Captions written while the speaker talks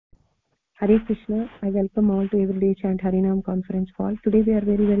Hare Krishna. I welcome all to Everyday Chant Harinam conference call. Today we are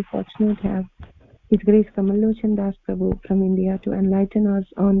very fortunate to have His Grace Kamalochan Das Prabhu from India to enlighten us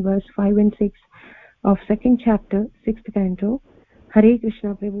on verse 5 and 6 of second chapter, 6th canto. Hare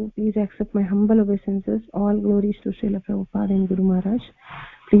Krishna Prabhu, please accept my humble obeisances. All glories to Srila Prabhupada and Guru Maharaj.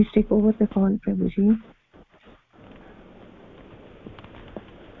 Please take over the call, Prabhuji.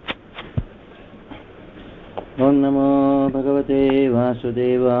 Om Namo Bhagavate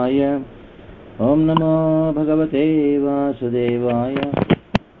Vasudevaya. Om Namo Bhagavate Vasudevaya.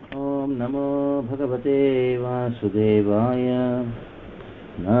 Om Namo Bhagavate Vasudevaya.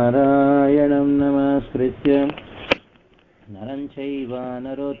 Narayanam Namaskritya Naram Chaiva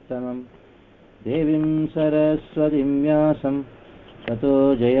Narottamam Devim Saraswatim Vyasam Tato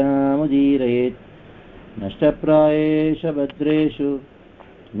Jayamudírayet. Nashtaprayesha Bhadreshu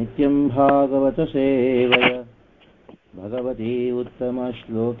Nityam Bhagavata Sevaya Bhagavati Uttama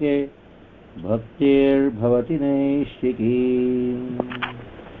Shloke Bhaktir Bhavati Naishiki.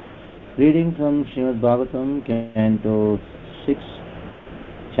 Reading from Srimad Bhagavatam, Canto 6,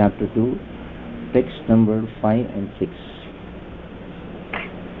 Chapter 2, text number 5 and 6.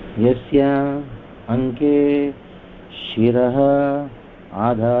 Yasya Anke Shiraha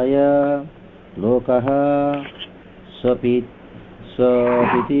Adhaya Lokaha Sapiti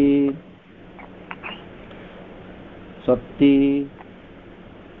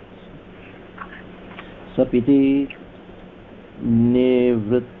Sapiti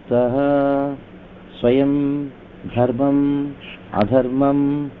Nivrittaha Swayam Dharmam Adharmam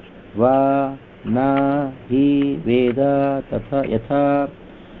Va Na Hi Veda Tatha Yatha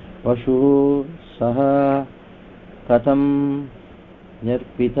Vashu Saha Katam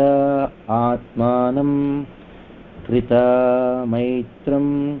Nirpita Atmanam Krita Maitram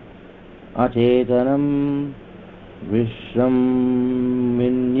Achetanam Vishram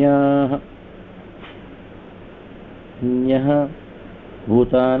Nyah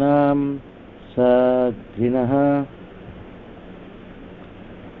Bhutanam Sagrinah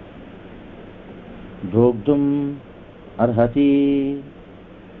Bhogdum Arhati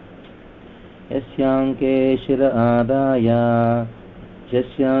Yasyanke Shira Adhaya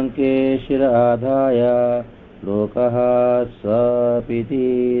Lokaha Sapiti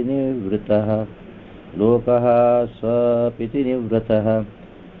Nivrataha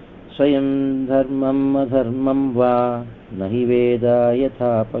Swayam Dharmam Adharmam Va Nahi Veda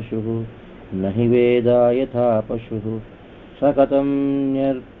Yatha Pashuhu Swakatam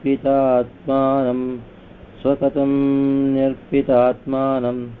Nirpitatmanam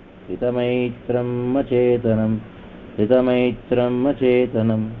Ritamaitram Achetanam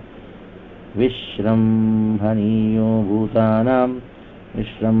Vishrambhaniyo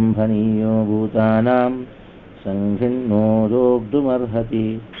Bhutanam Sanghinodogdumarhati.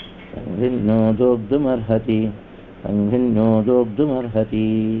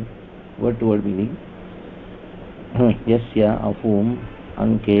 Word to word meaning. Yasya, of whom,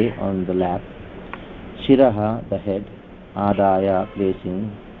 Anke, on the lap, Shiraha, the head, Adaya,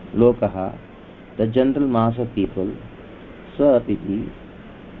 placing, Lokaha, the general mass of people, Sapiti,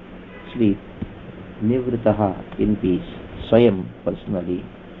 sleep, Nivritaha, in peace, Swayam, personally,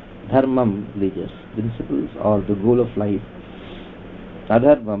 Dharmam, religious principles or the goal of life,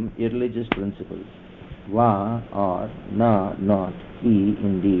 Adharmam, irreligious principles, Va, or Na, not, He,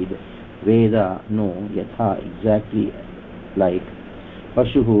 indeed, Veda, no, Yatha, exactly like,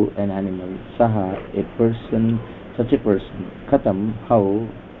 Pashuhu, an animal, Saha, a person, such a person, Katam, how,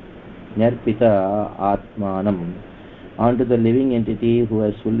 Nyarpita Atmanam, onto the living entity who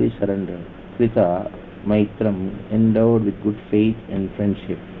has fully surrendered, Krita, Maitram, endowed with good faith and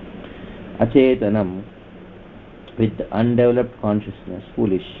friendship, Achetanam, with undeveloped consciousness,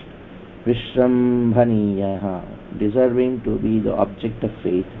 foolish, Vishrambhaniyaha, deserving to be the object of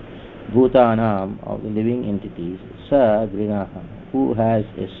faith, Bhutanam, of the living entities, Sa Grinaha, who has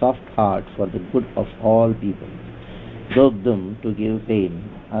a soft heart for the good of all people, Dogdum, to give pain,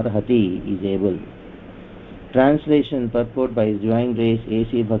 Arhati, is able. Translation purport by His Divine Grace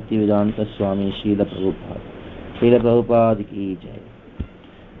A.C. Bhaktivedanta Swami Srila Prabhupada. Srila Prabhupada ki jai.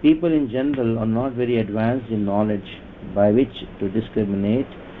 People in general are not very advanced in knowledge by which to discriminate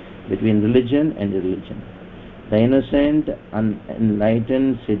between religion and irreligion. The innocent,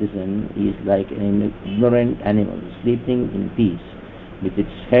 unenlightened citizen is like an ignorant animal sleeping in peace with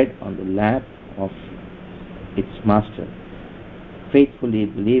its head on the lap of its master, faithfully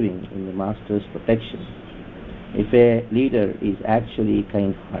believing in the master's protection. If a leader is actually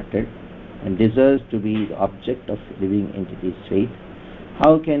kind-hearted and deserves to be the object of living entity's faith,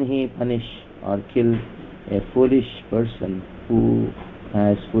 how can he punish or kill a foolish person who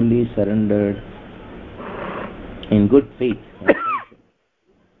has fully surrendered in good faith and friendship.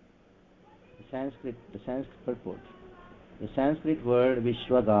 The Sanskrit purport. The Sanskrit word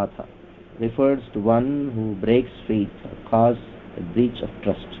Vishwagatha refers to one who breaks faith or causes a breach of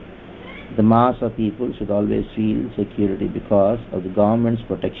trust. The mass of people should always feel security because of the government's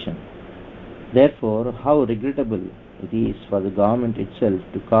protection. Therefore, how regrettable it is for the government itself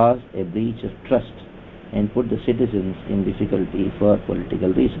to cause a breach of trust and put the citizens in difficulty for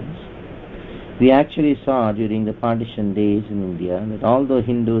political reasons. We actually saw during the partition days in India that although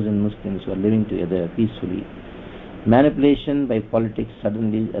Hindus and Muslims were living together peacefully, manipulation by politics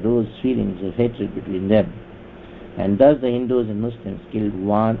suddenly arose feelings of hatred between them, and thus the Hindus and Muslims killed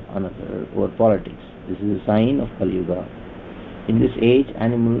one another over politics. This is a sign of Kali Yuga. In this age,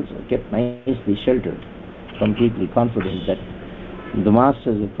 animals are kept nicely sheltered, completely confident that the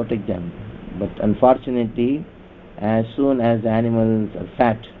masters will protect them. But unfortunately, as soon as the animals are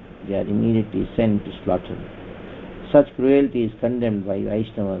fat, they are immediately sent to slaughter. Such cruelty is condemned by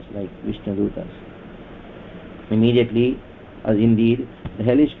Vaishnavas like Vishnudutas. Immediately, as indeed, the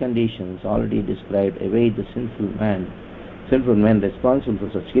hellish conditions already described await the sinful men responsible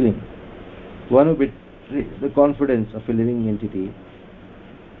for such killing. One who betrays the confidence of a living entity,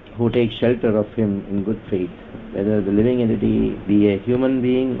 who takes shelter of him in good faith, whether the living entity be a human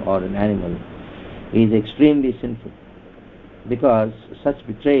being or an animal, is extremely sinful, because such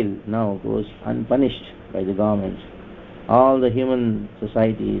betrayal now goes unpunished by the government. All the human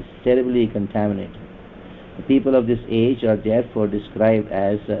society is terribly contaminated. The people of this age are therefore described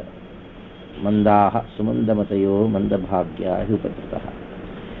as mandaha sumandamatayo mandabhagya hupatrataha.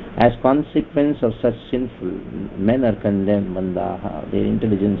 As consequence of such sinful, men are condemned mandaha. Their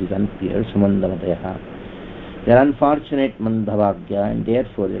intelligence is unclear, sumandamatayaha. They are unfortunate mandabhagya, and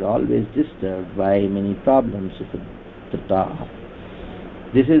therefore they are always disturbed by many problems of trataha.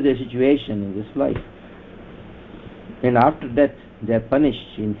 This is the situation in this life. And after death, they are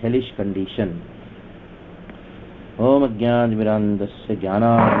punished in hellish condition. Om Ajnanmirandasya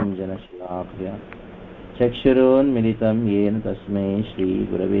Jnananjanashalakaya Chakshurunmilitam Yena Tasmai Shri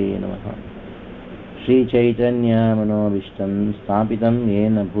Gurave Namaha. Shri Chaitanya Manobishtam Sthapitam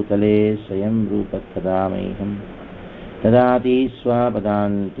Yena Bhutale Swayam Rupa Kadamaiham Tadati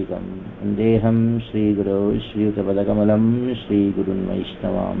Swapadantikam Vandeham Shri Guru Shri Utapadakamalam Shri Gurun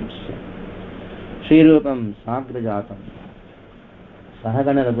Vaishnavamsya Shri Rupam Sagrajatam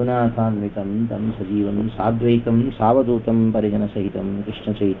सहगण रघुनाथान्वितं तं सजीवं साद्वैतं सावधूतं परिजनसहितं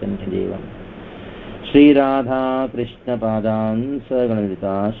कृष्णचैतन्यदेवं श्रीराधा कृष्णपादान्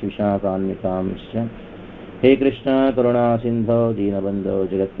सगणललिता विशाखान्वितांश्च हे कृष्ण करुणा सिन्धो दीनबन्धो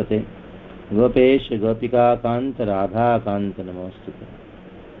जगत्पते गोपेश गोपिकान्त राधाकान्त नमोऽस्तुते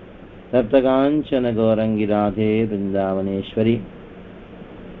तप्तकाञ्चन गौरङ्गी राधे वृन्दावनेश्वरी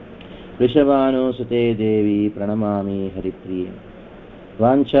वृषभानुसुते देवी प्रणमामि हरिप्रिये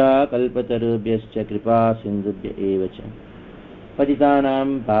वाञ्छा कल्पतरुभ्यश्च कृपा सिन्धुभ्य एव च पतितानां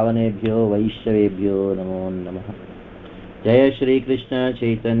पावनेभ्यो वैष्णवेभ्यो नमो नमः। जय श्री कृष्ण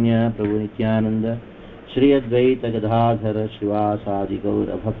चैतन्य प्रभु नित्यानंद श्री अद्वैत गदाधर श्रीवासादि गौर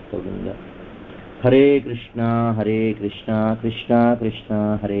भक्तवृंद। हरे कृष्णा कृष्णा कृष्णा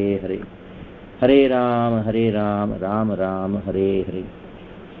हरे हरे, हरे राम राम राम हरे हरे।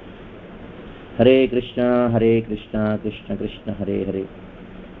 हरे कृष्णा कृष्ण कृष्ण हरे हरे,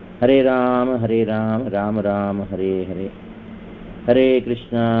 हरे राम राम राम हरे हरे। हरे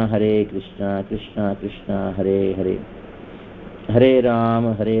कृष्णा कृष्ण कृष्ण हरे हरे, हरे Ram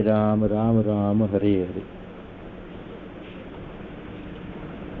Ram Ram Hare Hare.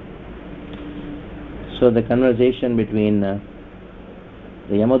 So the conversation between the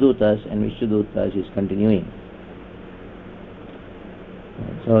Yamadutas and Vishnudutas is continuing.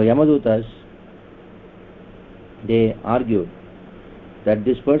 So Yamadutas, they argued that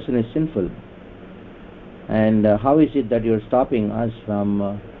this person is sinful, and how is it that you are stopping us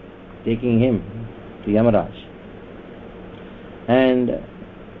from taking him to Yamaraj, and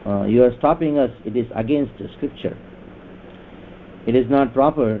you are stopping us? It is against scripture. It is not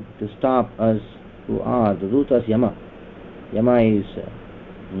proper to stop us who are the Dutas Yama. Yama is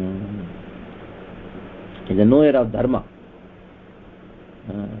a knower of dharma.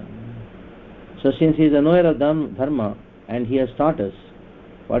 So since he is a knower of dharma and he has taught us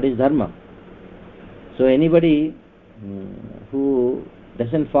what is dharma, so anybody who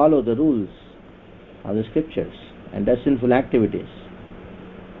doesn't follow the rules of the scriptures and does sinful activities,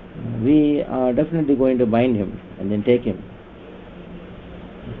 we are definitely going to bind him and then take him.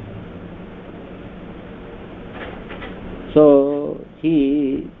 So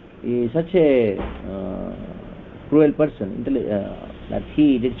he is such a cruel person, that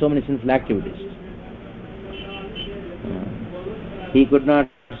he did so many sinful activities. He could not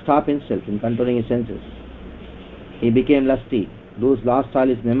stop himself in controlling his senses. He became lusty, lost all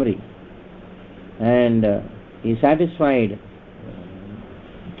his memory, and he satisfied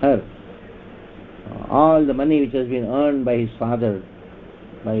her. All the money which has been earned by his father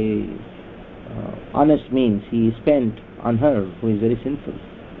by honest means he spent on her, who is very sinful.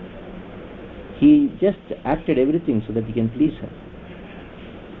 He just acted everything so that he can please her.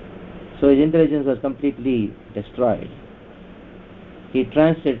 So his intelligence was completely destroyed. He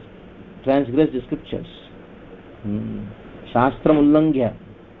transgressed the scriptures. Shastram ullangya.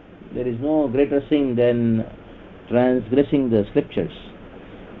 There is no greater sin than transgressing the scriptures.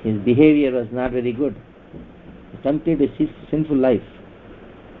 His behavior was not very good. Completely sinful life.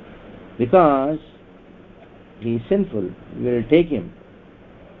 Because he is sinful, we will take him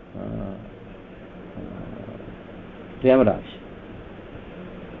to Yamaraj.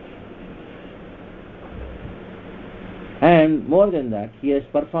 And more than that, he has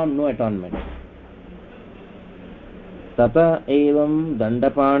performed no atonement. Tata evam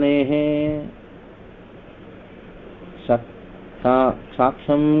dandapanehe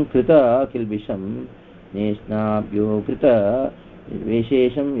saksham krita kilbisham nesnabhyo krita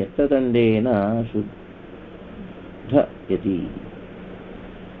veshesham yattatandena shuddha yati.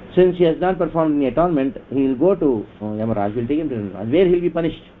 Since he has not performed any atonement, he will go to Yamaraj, will take him to Yamaraj, where he will be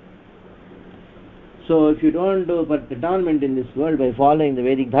punished. So if you don't do atonement in this world by following the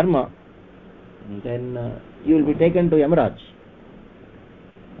Vedic Dharma, then you will be taken to Yamaraj.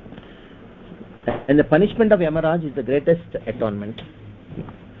 And the punishment of Yamaraj is the greatest atonement.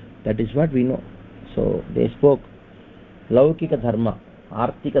 That is what we know. So they spoke Laukika Dharma,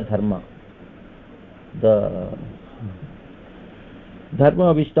 Artika Dharma, the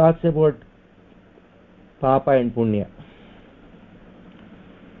Dharma which talks about Papa and Punya.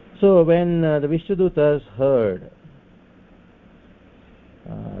 So when the Vishnudutas heard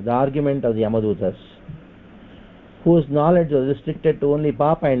the argument of the Yamadutas, whose knowledge was restricted to only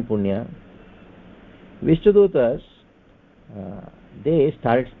Papa and Punya, Vishnudutas, they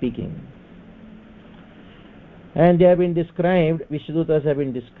started speaking. And they have been described, Vishnudutas have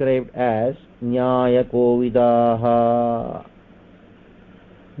been described as Nyaya Kovidaha.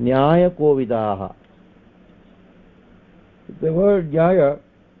 Nyaya Kovidaha. The word Nyaya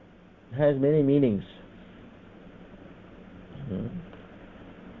has many meanings.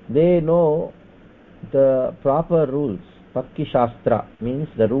 They know the proper rules. Pakki Shastra means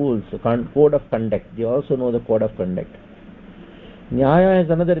the rules, code of conduct. They also know the code of conduct. Nyaya has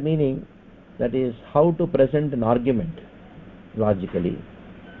another meaning, that is how to present an argument logically.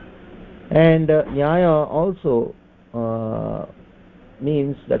 And Nyaya also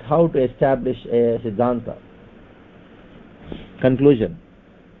means that how to establish a Siddhanta, conclusion.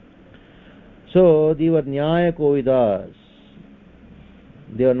 So they were Nyaya Kovidas.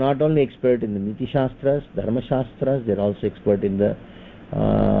 They are not only expert in the Niti Shastras, Dharma Shastras, they are also expert in the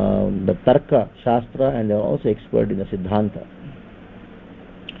Tarka Shastra, and they are also expert in the Siddhanta.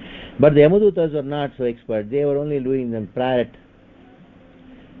 But the Yamadutas were not so expert. They were only doing the parrot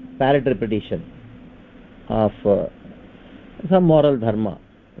repetition of some moral dharma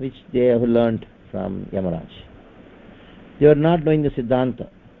which they have learnt from Yamaraj. They were not doing the Siddhanta.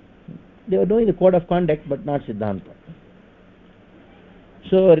 They were doing the code of conduct but not Siddhanta.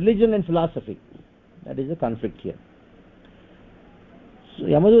 So religion and philosophy, that is the conflict here. So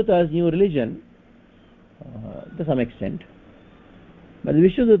Yamadutas knew religion to some extent, but the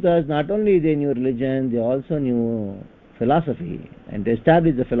Vishnudutas not only they knew religion, they also knew philosophy, and to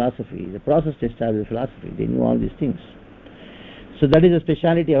establish the philosophy, the process to establish the philosophy, they knew all these things. So that is the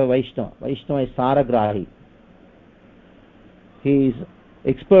speciality of a Vaishnava. Vaishnava is Saragrahi. He is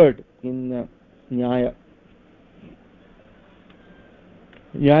expert in Nyaya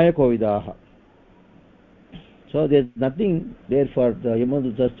Kovidaha. So there is nothing there for the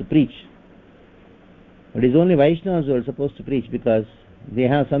Yamadutas to preach. It is only Vaishnavas who are supposed to preach because they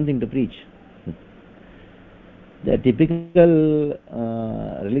have something to preach. The typical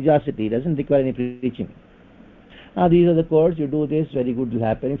religiosity doesn't require any preaching. These are the codes, you do this, very good will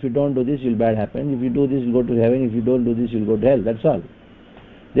happen. If you don't do this, will bad happen. If you do this, you'll go to heaven. If you don't do this, you'll go to hell. That's all.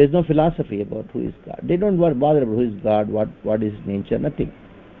 There is no philosophy about who is God. They don't bother about who is God, what is nature, nothing.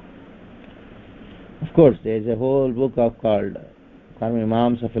 Of course, there is a whole book called Karma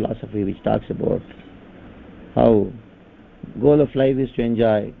Mimamsa philosophy which talks about how goal of life is to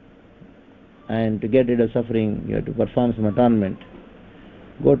enjoy, and to get rid of suffering you have to perform some atonement,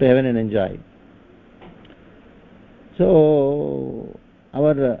 go to heaven and enjoy. So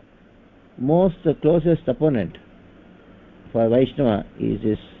our most closest opponent for Vaishnava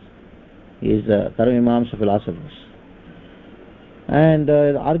is Karma Mimamsa philosophers. And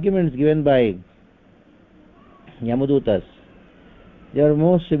the arguments given by Yamadutas, they are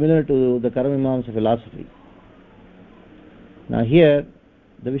most similar to the Karma Mimamsa philosophy. Now here,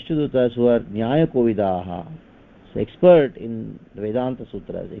 the Vishnudutas who are Nyaya Kovidaha, so expert in the Vedanta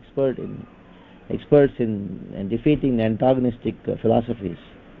Sutras, experts in defeating the antagonistic philosophies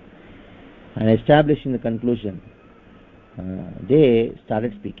and establishing the conclusion, they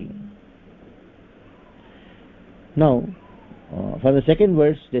started speaking. Now, for the second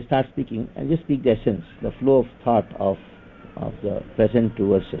verse, they start speaking and just speak the essence, the flow of thought of the present two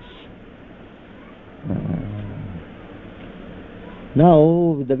verses.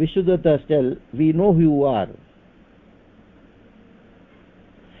 Now, the Vishuddhatas tell, we know who you are.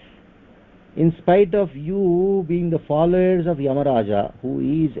 In spite of you being the followers of Yamaraja, who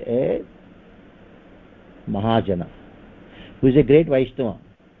is a Mahajana, who is a great Vaishnava,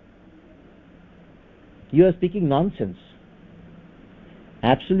 you are speaking nonsense,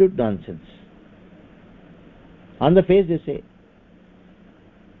 absolute nonsense. On the face they say,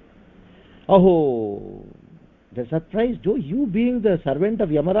 oh, they're surprised. Oh, you being the servant of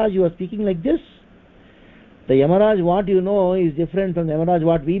Yamaraj, you are speaking like this? The Yamaraj, what you know, is different from the Yamaraj,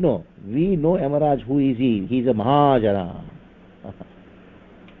 what we know. We know Yamaraj, who is he? He is a Mahajana.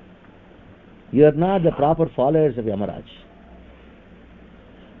 You are not the proper followers of Yamaraj.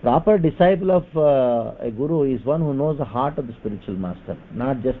 Proper disciple of a guru is one who knows the heart of the spiritual master,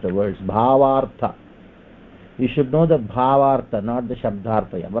 not just the words. Bhavartha. You should know the Bhavartha, not the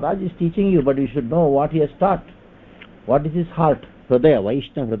Shabdartha. Yamaraj is teaching you, but you should know what he has taught. What is his heart? Hridaya,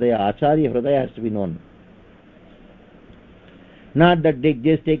 Vaishnava Hridaya, Acharya Hridaya has to be known. Not that they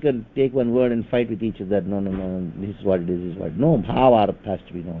just take one word and fight with each other. No, this is what it is, this is what. No, Bhavartha has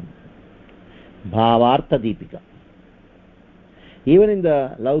to be known. Bhavartha Deepika. Even in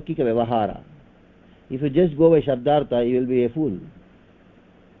the Laukika Vyavahara, if you just go by Shabdartha, you will be a fool.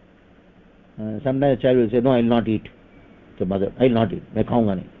 Sometimes a child will say, no, I will not eat. The mother, I will not eat. मैं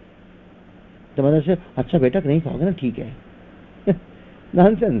खाऊंगा नहीं. The mother says, अच्छा बेटा नहीं खाओगे ना, ठीक है.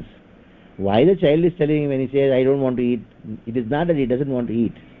 Nonsense. Why the child is telling him when he says, I don't want to eat, it is not that he doesn't want to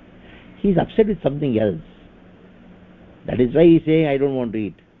eat. He is upset with something else. That is why he is saying, I don't want to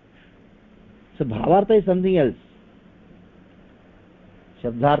eat. So Bhavartha is something else.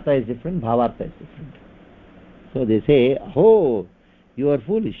 Shabdartha is different, Bhavartha is different. So they say, oh, you are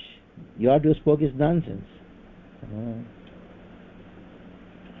foolish. What you spoke is nonsense.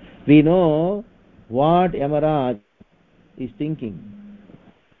 We know what Yamaraj is thinking.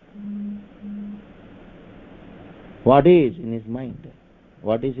 What is in his mind?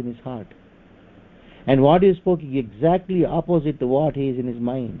 What is in his heart? And what is spoken exactly opposite to what is in his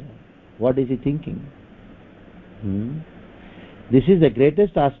mind. What is he thinking? This is the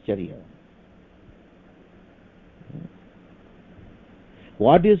greatest Ascharya.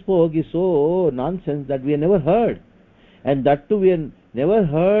 What you spoke is so nonsense that we have never heard. And that too we have never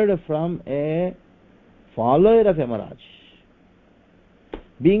heard from a follower of Yamaraj.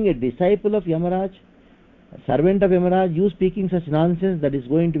 Being a disciple of Yamaraj, a servant of Yamaraj, you speaking such nonsense, that is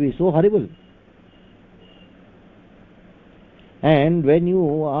going to be so horrible. And when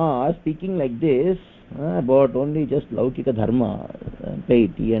you are speaking like this about only just Laukika Dharma,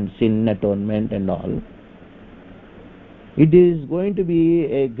 piety and sin atonement and all, it is going to be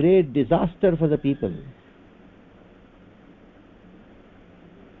a great disaster for the people.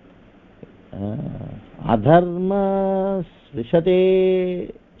 Adharma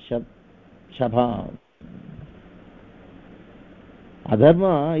svishate shabha.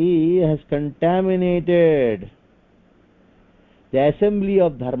 Adharma, he has contaminated the assembly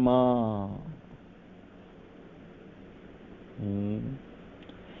of dharma.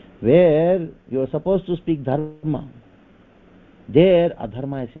 Where you are supposed to speak dharma, there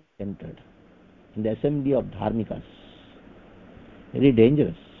adharma is entered in the assembly of dharmikas. Very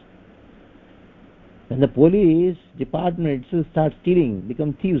dangerous. When the police department itself starts stealing,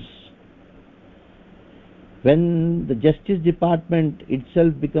 become thieves. When the justice department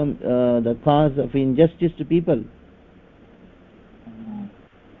itself becomes the cause of injustice to people,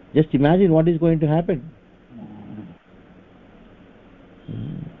 just imagine what is going to happen.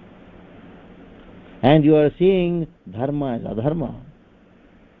 And you are seeing dharma as adharma.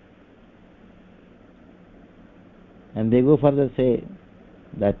 And they go further say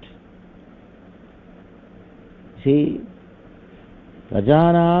that, see,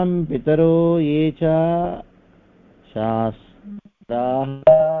 Prajanam pitaro yecha shastra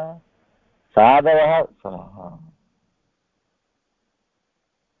sadavaha samaha.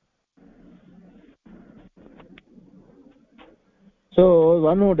 So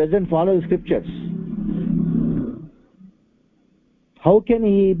one who doesn't follow the scriptures, how can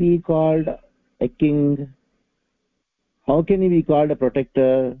he be called a king? How can he be called a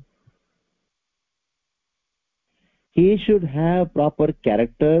protector? He should have proper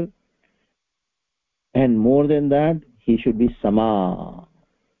character, and more than that, he should be sama.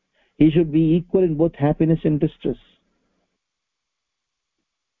 He should be equal in both happiness and distress.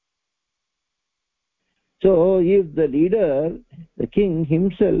 So if the leader, the king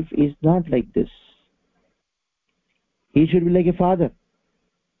himself is not like this, he should be like a father.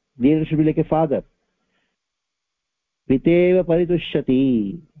 Leader should be like a father. Piteva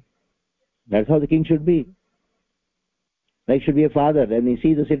paritushyati. That's how the king should be. Like should be a father. When he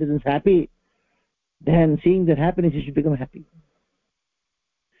sees the citizens happy, then seeing their happiness, he should become happy.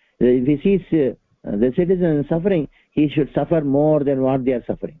 If he sees the citizens suffering, he should suffer more than what they are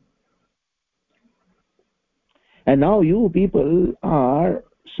suffering. And now you people are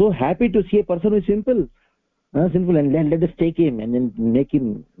so happy to see a person who is sinful, and then let us take him and then make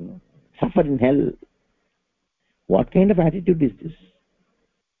him suffer in hell. What kind of attitude is this?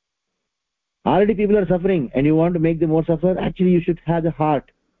 Already people are suffering and you want to make them more suffer. Actually, you should have the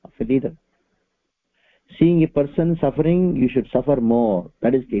heart of a leader. Seeing a person suffering, you should suffer more.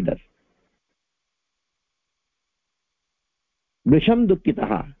 That is leader. Vrisham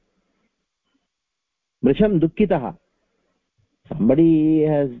dukkitaha. Vrisham dukkitaha. Somebody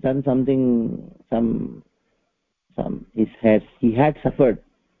has done something, he had suffered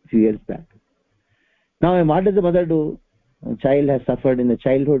a few years back. Now what does the mother do? A child has suffered in the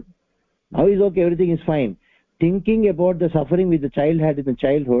childhood. Now is okay, everything is fine. Thinking about the suffering which the child had in the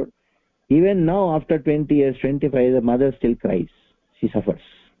childhood, even now after 20 years, 25, the mother still cries. She suffers.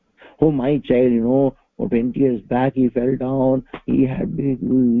 Oh, my child, 20 years back he fell down, he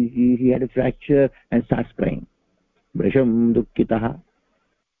had a fracture, and starts crying. Vrisham dukkitaha.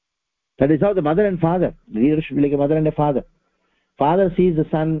 That is how the mother and father, the leader should be like a mother and a father. Father sees the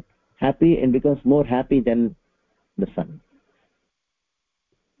son happy and becomes more happy than the son.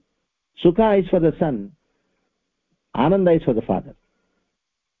 Sukha is for the son, Ananda is for the father.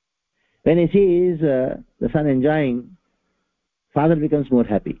 When he sees the son enjoying, father becomes more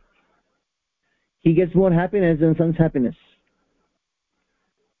happy. He gets more happiness than son's happiness.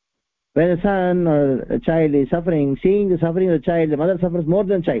 When a son or a child is suffering, seeing the suffering of the child, the mother suffers more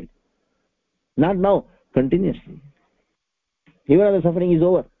than the child. Not now, continuously. Even when the suffering is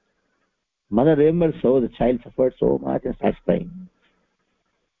over, mother remembers, oh, the child suffered so much and starts crying.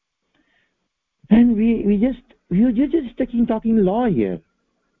 And we're just talking law here.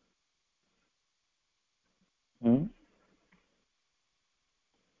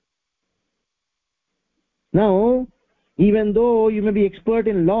 Now, even though you may be expert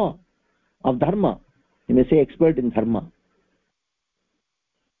in law of dharma, you may say expert in dharma,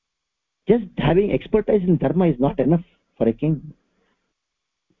 just having expertise in dharma is not enough for a king.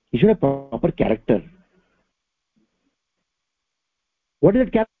 He should have proper character. What is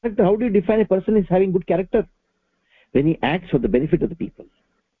that character? How do you define a person is having good character? When he acts for the benefit of the people.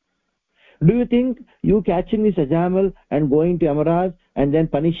 Do you think you catching this Ajamal and going to Yamaraj and then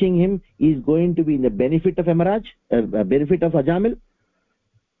punishing him is going to be in the benefit of Yamaraj, benefit of Ajamal?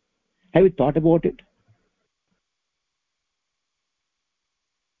 Have you thought about it?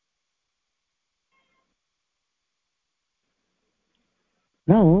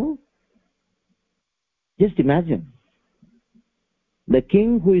 Now, just imagine the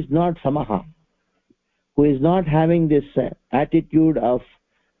king who is not Samaha, who is not having this attitude of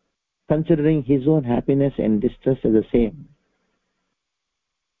considering his own happiness and distress as the same.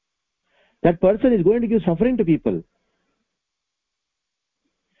 That person is going to give suffering to people.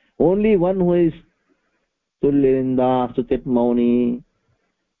 Only one who is Tullinda, Sutit Mauni,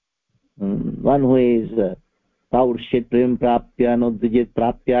 one who is Paurshit Priyam Prapya Nodvijit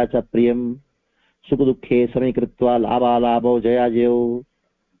Prapya Cha Priyam Sukadukhe Samikritva Lava Labo Jaya Jayo.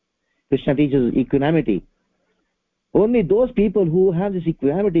 Krishna teaches equanimity. Only those people who have this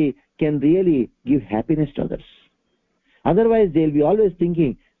equanimity can really give happiness to others. Otherwise, they'll be always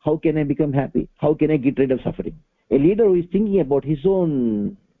thinking, how can I become happy? How can I get rid of suffering? A leader who is thinking about his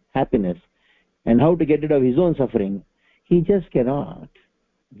own happiness and how to get rid of his own suffering, he just cannot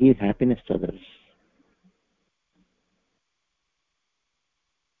give happiness to others.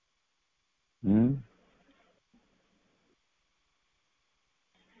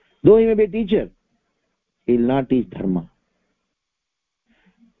 Though he may be a teacher, he will not teach dharma.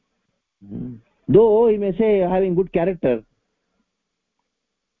 Though he may say having good character,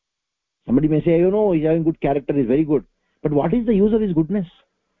 somebody may say, he's having good character, is very good. But what is the use of his goodness?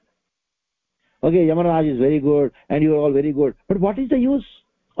 Okay, Yamaraj is very good and you are all very good, but what is the use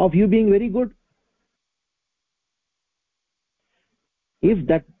of you being very good if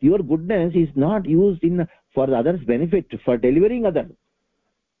that your goodness is not used in for the others benefit, for delivering others?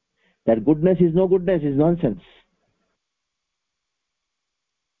 That goodness is no goodness, is nonsense.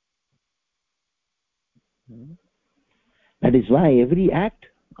 That is why every act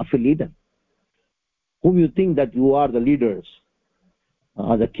of a leader, whom you think that you are the leaders,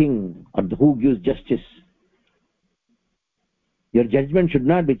 or the king, or who gives justice, your judgment should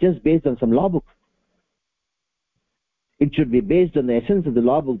not be just based on some law book. It should be based on the essence of the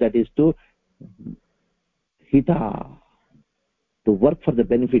law book, that is to hita, to work for the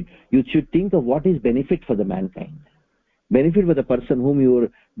benefit. You should think of what is benefit for the mankind, benefit for the person whom you are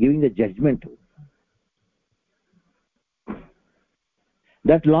giving the judgment to.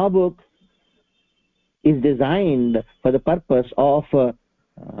 That law book is designed for the purpose of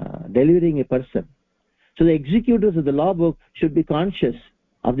delivering a person. So the executors of the law book should be conscious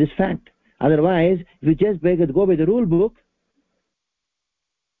of this fact. Otherwise, if you just go by the rule book,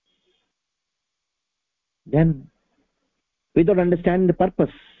 then without understanding the purpose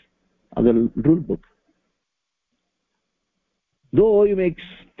of the rule book, though you may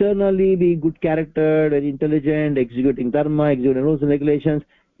externally be good character, very intelligent, executing dharma, executing rules and regulations,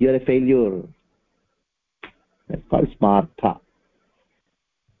 you are a failure. That's called smartha.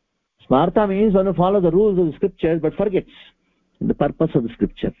 Smartha means one who follows the rules of the scriptures but forgets the purpose of the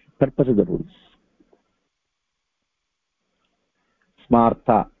scripture, purpose of the rules.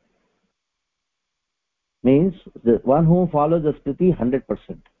 Smartha means the one who follows the Smriti 100%.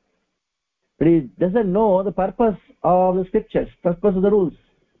 But he doesn't know the purpose of the scriptures, purpose of the rules.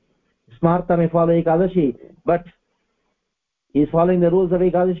 Smartha may follow Ekadashi, but he is following the rules of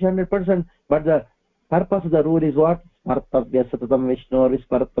Ekadashi 100%. But the purpose of the rule is what? Smartavya satatam Vishnu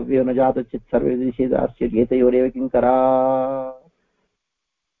vismartavya najata chit sarve dishedasya getayoreva kinkara.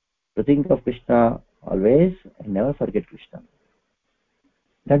 To think of Krishna always and never forget Krishna.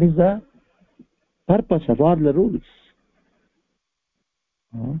 That is the purpose of all the rules.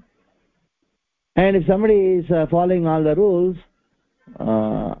 And if somebody is following all the rules,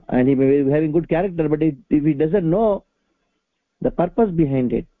 and he may be having good character, but if he doesn't know the purpose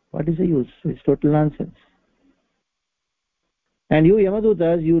behind it, what is the use? It's total nonsense. And you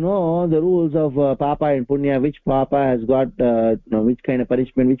Yamadutas, you know the rules of Papa and Punya, which Papa has got which kind of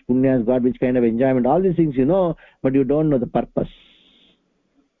punishment, which Punya has got which kind of enjoyment, all these things you know, but you don't know the purpose.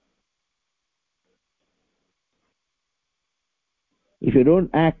 If you don't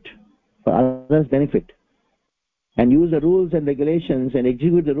act for others' benefit and use the rules and regulations and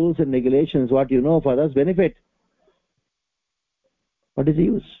execute the rules and regulations what you know for others' benefit, what is the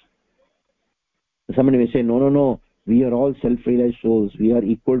use? Somebody may say, no, we are all self-realized souls, we are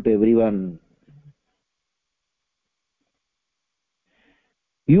equal to everyone.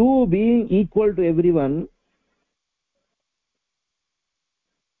 You being equal to everyone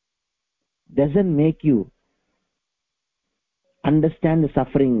doesn't make you understand the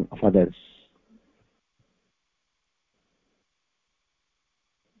suffering of others.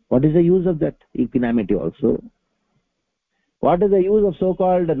 What is the use of that equanimity also? What is the use of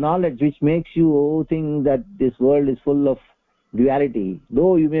so-called knowledge which makes you think that this world is full of duality?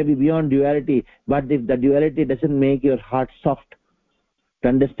 Though you may be beyond duality, but if the duality doesn't make your heart soft to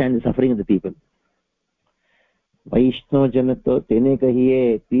understand the suffering of the people. Vaishno janato tene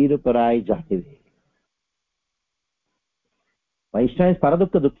kahiye pir parai jative. Vaishno is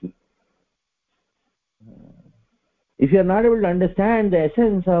paradukka dukhi. If you are not able to understand the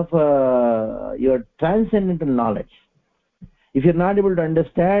essence of your transcendental knowledge, if you are not able to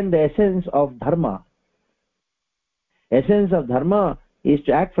understand the essence of dharma is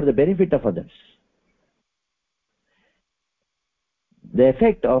to act for the benefit of others. The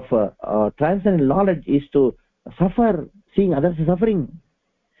effect of transcendental knowledge is to suffer, seeing others suffering.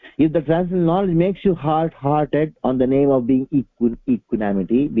 If the transcendental knowledge makes you hard-hearted on the name of being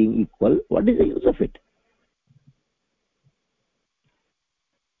equanimity, being equal, what is the use of it?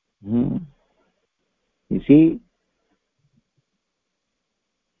 You see,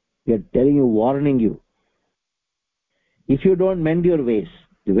 we are telling you, warning you. If you don't mend your ways,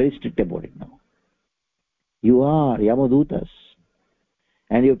 you're very strict about it now. You are Yamadutas,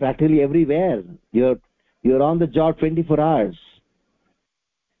 and you're practically everywhere. You're on the job 24 hours.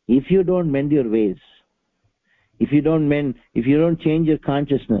 If you don't mend your ways, if you don't change your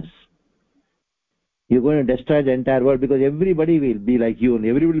consciousness, you're going to destroy the entire world, because everybody will be like you and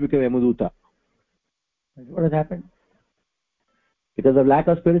everybody will become Yamaduta. That's what has happened. Because of lack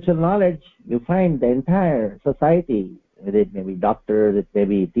of spiritual knowledge, you find the entire society, whether it may be doctors, it may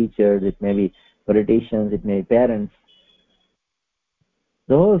be teachers, it may be politicians, it may be parents.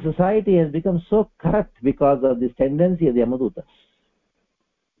 The whole society has become so corrupt because of this tendency of the Yamadutas.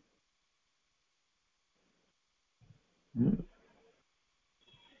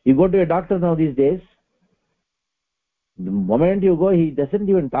 You go to a doctor now these days, the moment you go, he doesn't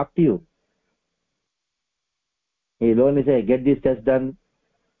even talk to you. He'll only say, get this test done.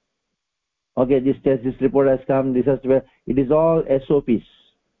 Okay, this test, this report has come, this has to be, it is all SOPs,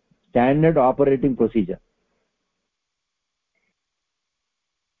 standard operating procedure.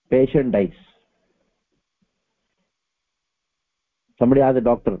 Patient dies. Somebody asked the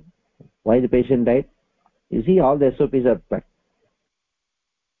doctor, why the patient died? You see, all the SOPs are packed.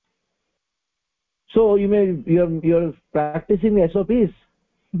 So you're practicing the SOPs,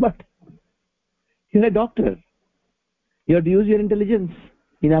 but you're a doctor. You have to use your intelligence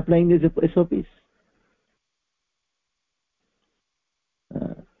in applying these SOPs.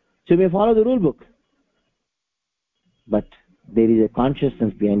 So you may follow the rule book, but there is a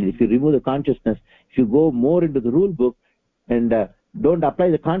consciousness behind it. If you remove the consciousness, if you go more into the rule book and don't apply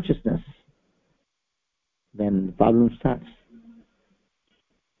the consciousness, then the problem starts.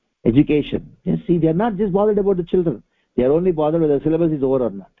 Education. You see, they are not just bothered about the children. They are only bothered whether the syllabus is over or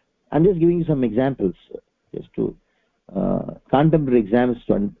not. I'm just giving you some examples, just to contemporary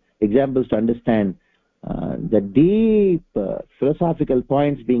examples to understand the deep philosophical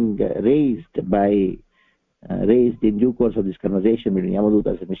points being raised in due course of this conversation between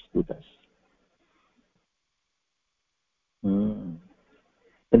Yamadutas and Vishnudutas.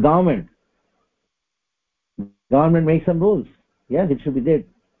 The government makes some rules. Yes, it should be there.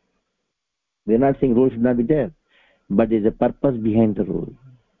 We are not saying rules should not be there, but there is a purpose behind the rule.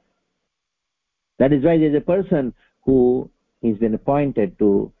 That is why there is a person who has been appointed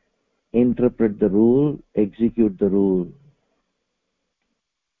to interpret the rule, execute the rule,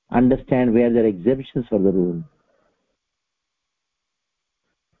 understand where there are exemptions for the rule.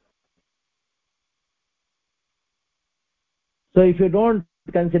 So if you don't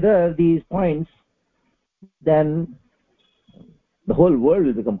consider these points, then the whole world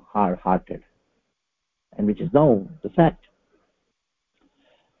will become hard-hearted, and which is now the fact.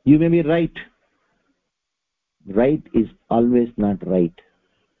 You may be right. Right is always not right.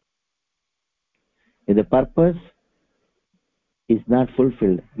 If the purpose is not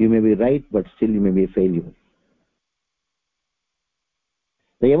fulfilled, you may be right, but still you may be a failure.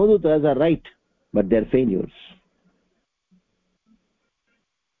 The Yamadutas are right, but they are failures,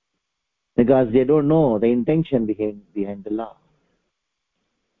 because they don't know the intention behind the law.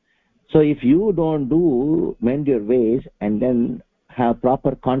 So if you don't mend your ways and then have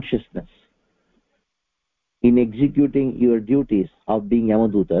proper consciousness in executing your duties of being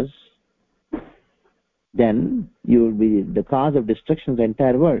Yamadutas, then you will be the cause of destruction of the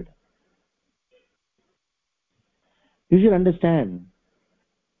entire world. You should understand.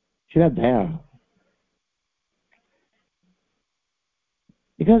 You should have daya.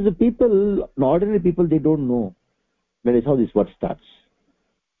 Because the ordinary people, they don't know. That is how this word starts.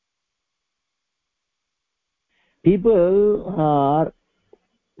 People are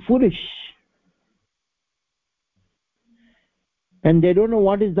foolish. And they don't know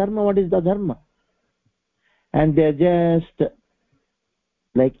what is dharma, what is the dharma. And they're just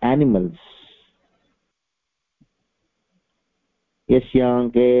like animals.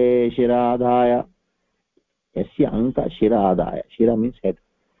 Yasyanke shiradhaya. Yasyanka shiradhaya. Shira means head.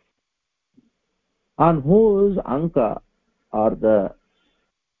 On whose anka, or the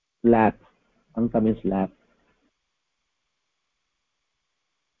lap. Anka means lap.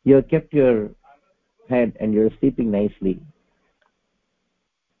 You have kept your head and you're sleeping nicely.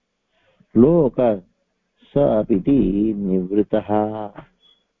 Loka sapiti nivritaha.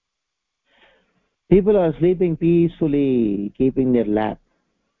 People are sleeping peacefully, keeping their lap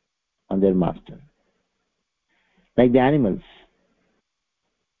on their master. Like the animals.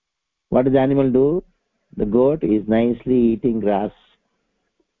 What does the animal do? The goat is nicely eating grass.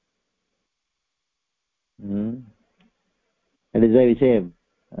 That is why we say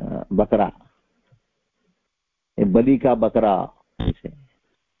bakara. A balika bakara. We say.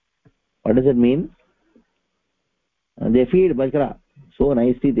 What does it mean? They feed bakara. So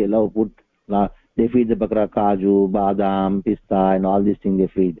nicely they love put. They feed the bakara kaju, badam, pista, and all these things they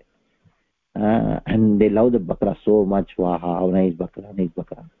feed. And they love the bakara so much. Wow, how nice bakara, nice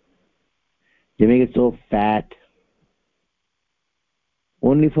bakara. They make it so fat.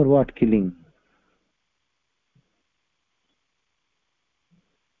 Only for what? Killing.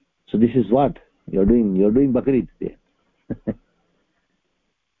 So this is what you're doing. You're doing Bakrid there.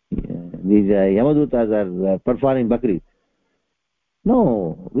 These Yamadutas are performing Bakrid.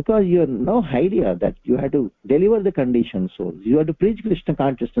 No, because you have no idea that you have to deliver the conditioned souls. You have to preach Krishna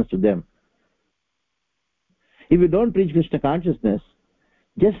consciousness to them. If you don't preach Krishna consciousness,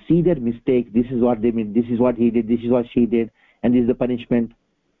 just see their mistakes. This is what they mean. This is what he did. This is what she did. And this is the punishment.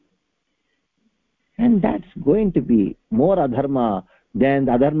 And that's going to be more adharma than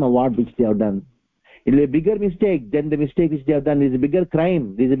the adharma what which they have done. It will be a bigger mistake than the mistake which they have done. It is a bigger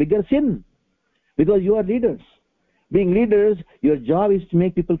crime. It is a bigger sin. Because you are leaders. Being leaders, your job is to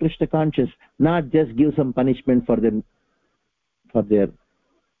make people Krishna conscious, not just give some punishment for them for their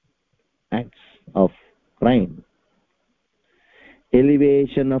acts of crime.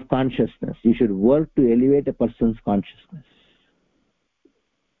 Elevation of consciousness. You should work to elevate a person's consciousness.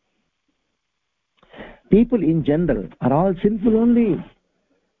 People in general are all sinful only.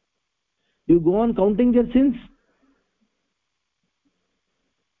 You go on counting their sins,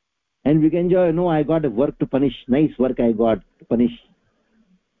 and we can enjoy. No, I got a work to punish. Nice work I got to punish.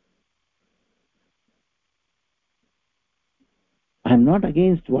 I'm not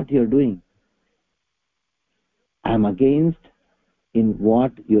against what you're doing. I'm against in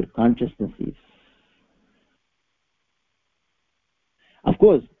what your consciousness is. Of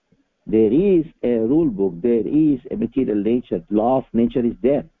course, there is a rule book, there is a material nature, law of nature is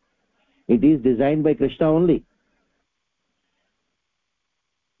there. It is designed by Krishna only.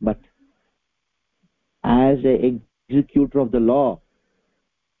 But as an executor of the law,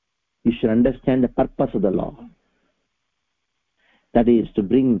 you should understand the purpose of the law. That is to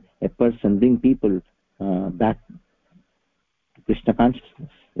bring a person, bring people back to Krishna consciousness.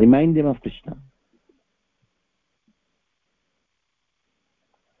 Remind them of Krishna.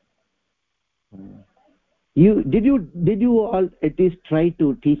 Did you all at least try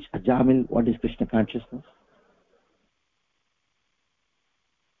to teach Ajamil what is Krishna consciousness?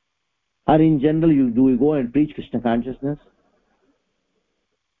 Or in general, do you go and preach Krishna consciousness?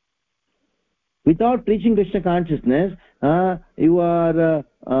 Without preaching Krishna consciousness, you are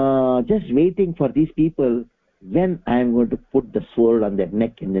just waiting for these people when I am going to put the sword on their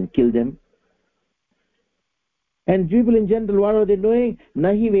neck and then kill them. And people in general, what are they doing?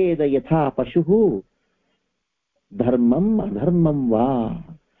 Nahi veda yatha pashuhu dharmam adharmam va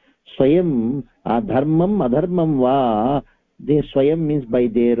swayam adharmam adharmam va. They swayam means by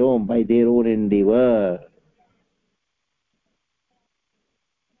their own endeavor.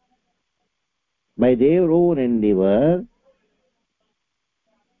 By their own endeavor,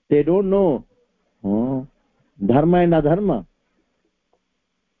 they don't know dharma and adharma.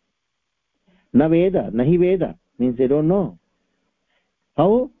 Na veda, nahi veda means they don't know.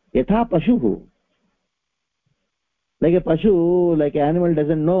 How? Yatha pashuhu. Like a pashu, like an animal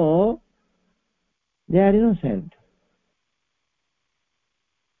doesn't know, they are innocent.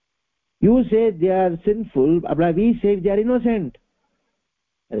 You say they are sinful, but we say they are innocent.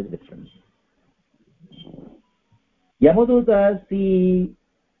 That is the difference. Yamadutas see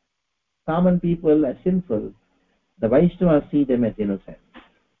common people as sinful. The Vaishnavas see them as innocent.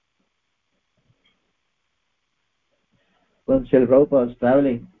 When Srila Prabhupada was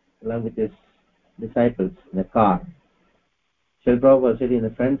traveling along with his disciples in a car, Srila Prabhupada was sitting in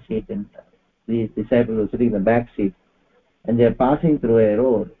the front seat and the disciples were sitting in the back seat, and they are passing through a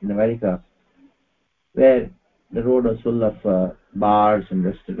road in America where the road was full of bars and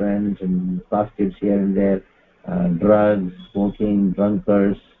restaurants and prostitutes here and there, drugs, smoking,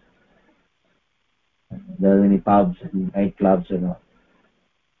 drunkards. There were many pubs and nightclubs and all.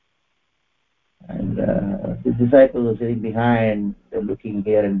 And the disciples were sitting behind, they're looking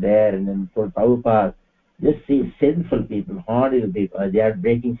here and there, and then told Prabhupada, just see sinful people, horrible people, they are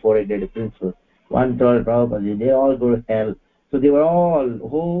breaking 400 principles. One told Prabhupada, they all go to hell. So they were all,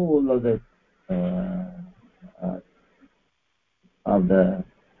 whole uh, of the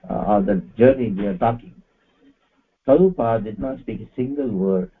journey they are talking. Prabhupada did not speak a single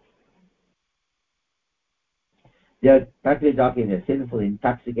word. They are practically talking, they're sinful,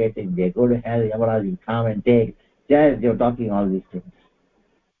 intoxicating, they go to hell, Yamaraj will come and take. Just they're talking all these things.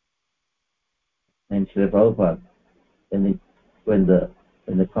 And Srila Prabhupada, when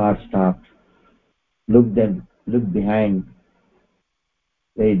the car stopped, looked behind,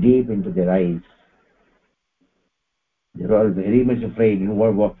 very deep into their eyes. They were all very much afraid.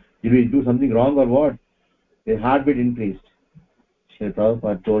 What did we do something wrong or what? Their heartbeat increased. Srila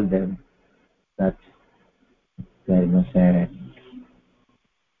Prabhupada told them that they are innocent.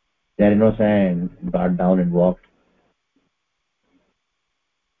 They are innocent. Got down and walked.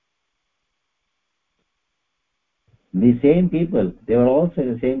 The same people, they were also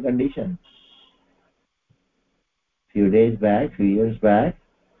in the same condition. Few years back,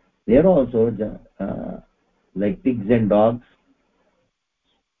 they are also like pigs and dogs.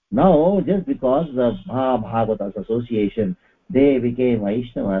 Now, just because the Mahabhagavatas association, they became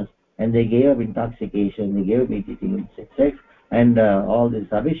Vaishnavas and they gave up intoxication, they gave up eating sex, and all this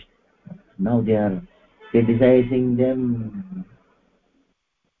rubbish. Now they are criticizing them.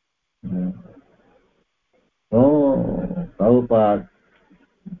 Uh, oh, Prabhupada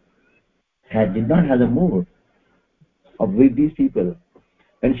did not have the mood of with these people.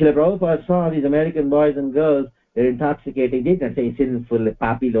 When Srila Prabhupada saw these American boys and girls, they're intoxicating, they didn't say sinful,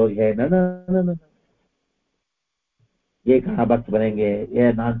 papi log hai. No, no, no, no, no. ये कहाँ भक्त बनेंगे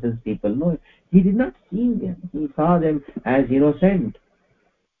ये nonsense people. No, he did not see them, he saw them as innocent.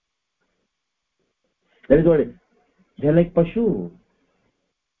 That is what they're like pashu.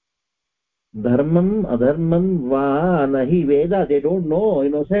 Dharmam adharmam va nahi veda. They don't know.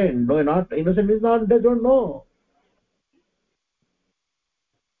 Innocent, no, not innocent is not, they don't know.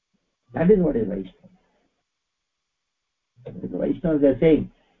 That is what is Vaishnava. The Vaishnavas are saying,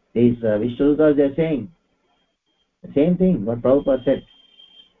 these Vishnudutas they are saying the same thing what Prabhupada said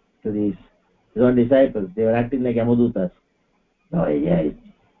to these his own disciples. They were acting like Yamadutas. No, yeah,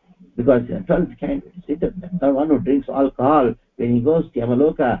 because 12 can sit the one who drinks alcohol, when he goes to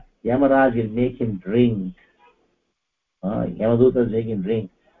Yamaloka, Yamaraj will make him drink. Yamadutas make him drink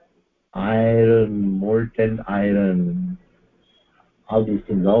iron, molten iron, all these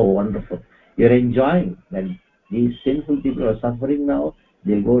things. Oh, wonderful. You're enjoying that these sinful people are suffering now,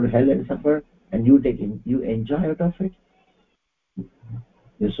 they'll go to hell and suffer, and you enjoy out of it.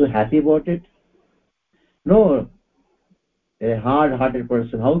 You're so happy about it. No, a hard-hearted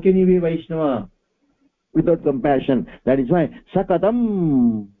person, how can you be Vaishnava without compassion? That is why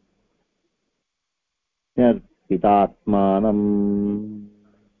Sakatam अर्पितात्मानम्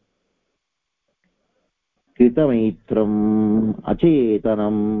कृतमैत्रम्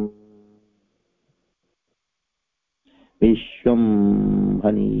अचेतनम् विश्वं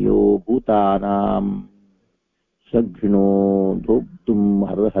हनियो भूतानां सघृणो भोक्तुम्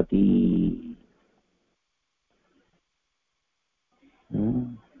अर्हति.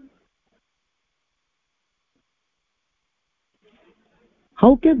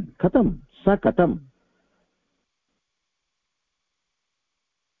 How can katam sa katam,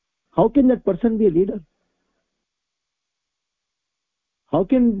 how can that person be a leader? How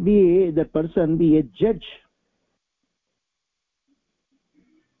can be that person be a judge?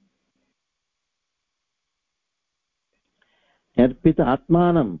 Arpita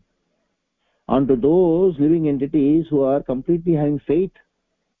atmanam, onto those living entities who are completely having faith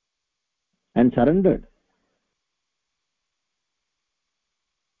and surrendered,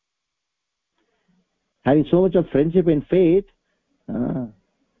 having so much of friendship and faith.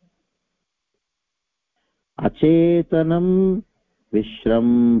 Achetanam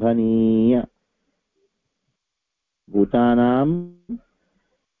vishrambhaniya bhutanam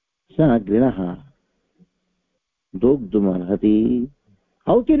sagrinaha dogdumarhati.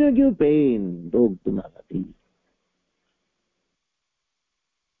 How can you give pain? Dogdumarhati.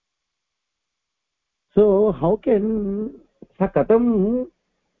 So how can sakatam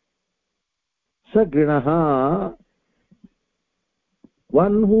sagrinaha,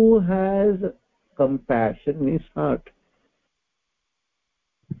 one who has compassion in his heart?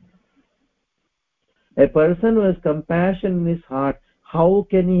 A person who has compassion in his heart, how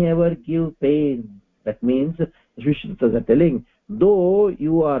can he ever give pain? That means Vishnutas are telling, though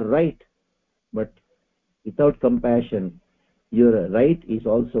you are right, but without compassion, your right is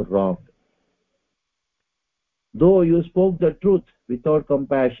also wrong. Though you spoke the truth without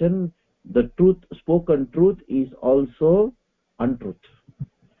compassion, the spoken truth is also untruth.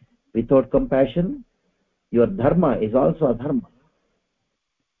 Without compassion, your dharma is also adharma.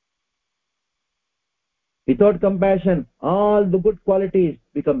 Without compassion, all the good qualities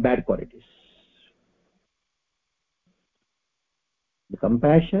become bad qualities. The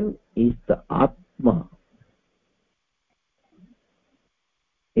compassion is the atma,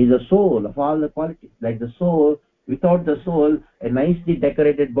 is the soul of all the qualities. Like the soul, without the soul, a nicely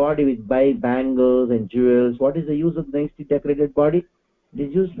decorated body with bangles and jewels, what is the use of nicely decorated body? It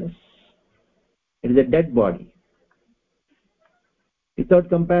is useless. It is a dead body. Without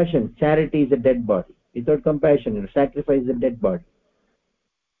compassion, charity is a dead body. Without compassion, your sacrifice is a dead body.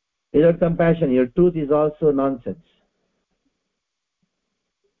 Without compassion, your truth is also nonsense.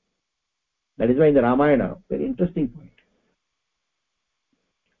 That is why in the Ramayana, very interesting point.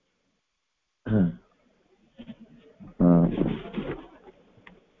 Uh,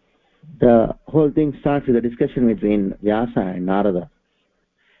 the whole thing starts with a discussion between Vyasa and Narada.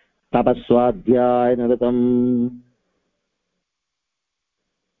 Tapaswadhyaya naratam.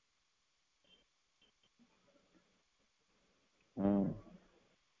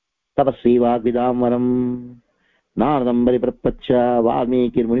 tapasvi vagvidamvaram Nardam Pariprapachya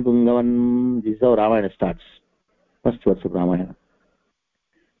Valmiki Munipungavan. This is how Ramayana starts. First verse of Ramayana.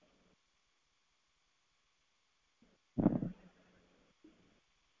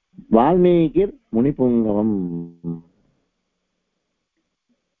 Valmiki Munipungavam.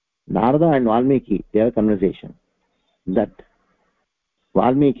 Narada and Valmiki, they have a conversation. That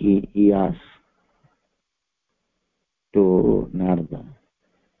Valmiki, he asks to Narada,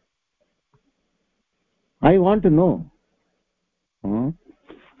 I want to know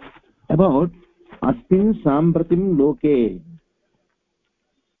about Asmin Sampratim Loke.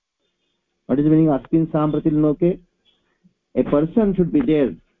 What is the meaning of Asmin Sampratim Loke? A person should be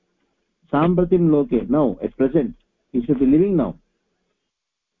there. Sampratim Loke, now, at present. He should be living now.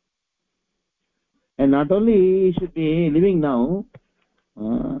 And not only he should be living now,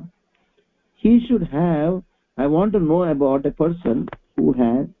 he should have, I want to know about a person who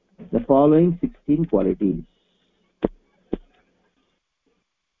has the following 16 qualities.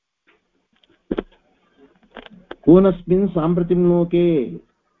 Kunasmin Sampratim Loke.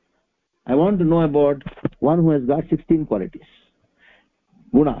 I want to know about one who has got 16 qualities.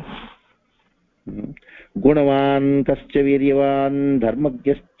 Gunas. Gunavan kascha viryavan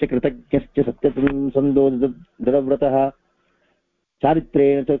dharmagyascha kritagyascha satyatam sando dravratah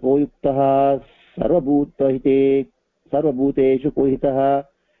charitrena cha koyuktah sarvabhuteshu kohitah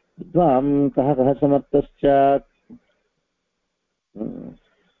dvam kah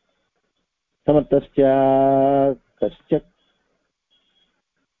samartascha kascha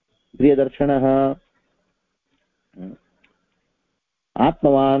प्रियदर्शनः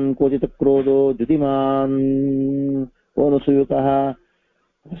आत्मवान् क्वचित् क्रोधो द्युतिमान् कोऽनुसूयुतः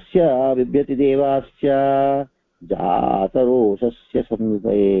तस्य बिभ्यति देवाश्च जातरोषस्य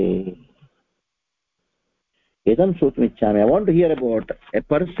संयुते एतं श्रोतुमिच्छामि. I want to hear about a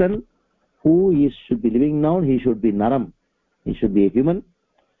person who is should be living now. He should be naram, he should be a human,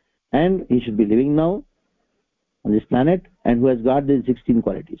 and he should be living now on this planet, and who has got these 16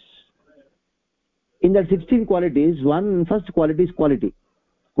 qualities. In that 16 qualities, first quality is quality,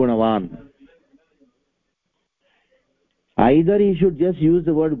 gunavan. Either he should just use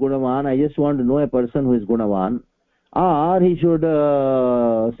the word gunavan, I just want to know a person who is gunavan, or he should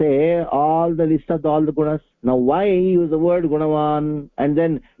say all the list of all the gunas. Now why use the word gunavan and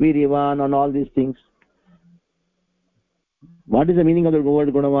then viryavan on all these things? What is the meaning of the word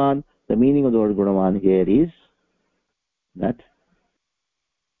gunavan? The meaning of the word gunavan here is that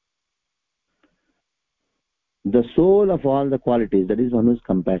the soul of all the qualities, that is one who is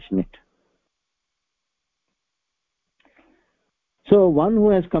compassionate. So one who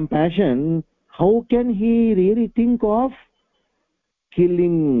has compassion, how can he really think of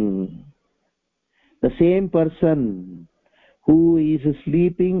killing the same person who is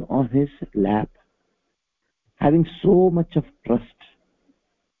sleeping on his lap, having so much of trust?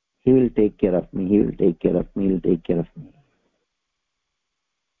 He will take care of me, he will take care of me, he will take care of me.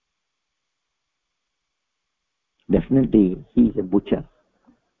 Definitely he is a butcher,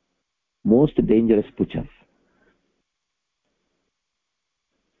 most dangerous butcher.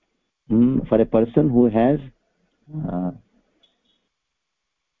 For a person who has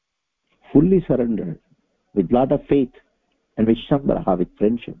fully surrendered with lot of faith and Vishambhara, with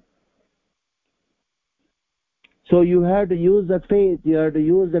friendship. So you have to use that faith, you have to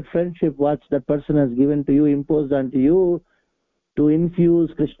use that friendship, what that person has given to you, imposed onto you, to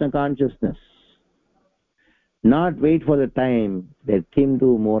infuse Krishna consciousness. Not wait for the time, let him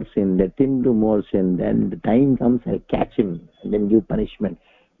do more sin, let him do more sin, then the time comes, I catch him, and then give punishment.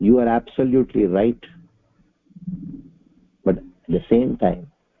 You are absolutely right. But at the same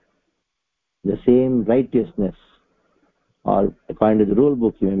time, the same righteousness, or according to the rule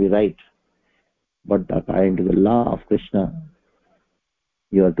book, you may be right. But according to the law of Krishna,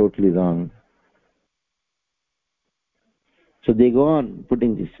 you are totally wrong. So they go on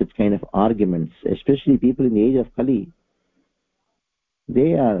putting such kind of arguments, especially people in the age of Kali.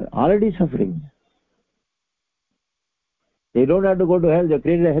 They are already suffering. They don't have to go to hell, they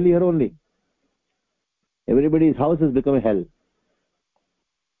created a hell here only. Everybody's house has become a hell.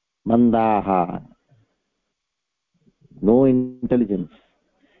 Mandaha, no intelligence.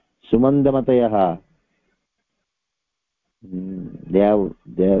 Sumandamatayaha, they don't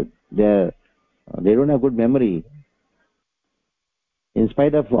have good memory. In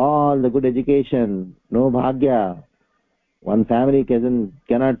spite of all the good education, no bhagya. One family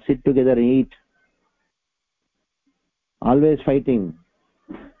cannot sit together and eat. Always fighting.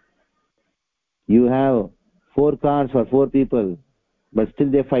 You have 4 cars for 4 people, but still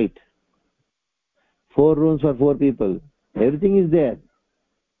they fight. 4 rooms for 4 people. Everything is there.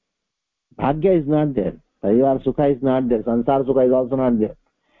 Bhagya is not there. Parivar Sukha is not there. Sansar Sukha is also not there.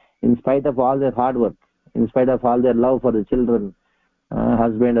 In spite of all their hard work, in spite of all their love for the children,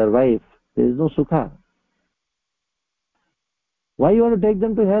 husband or wife, there is no Sukha. Why you want to take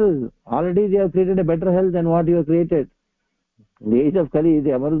them to hell? Already they have created a better hell than what you have created. In the age of Kali, the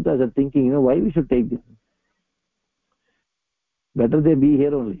Amarutas are thinking, why we should take them? Better they be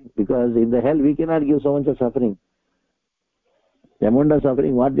here only. Because in the hell, we cannot give so much of suffering. The amount of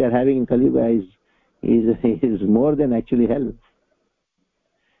suffering what they are having in Kali Yuga is more than actually hell.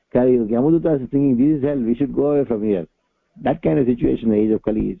 Yamadutas is thinking, this is hell, we should go away from here. That kind of situation in the age of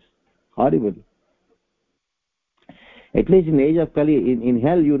Kali is horrible. At least in the age of Kali, in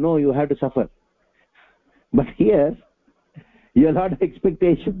hell, you have to suffer. But here, you have a lot of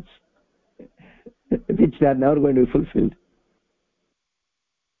expectations, which are never going to be fulfilled.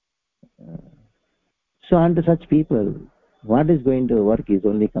 So unto such people, what is going to work is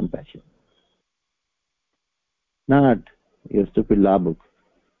only compassion. Not your stupid law book.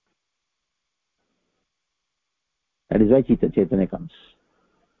 That is why Chaitanya comes.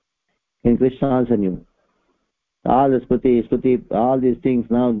 And Krishna also knew. All the Smriti, all these things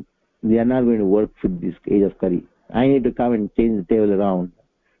now, they are not going to work with this age of Kali. I need to come and change the table around,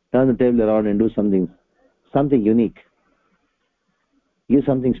 turn the table around and do something unique. Give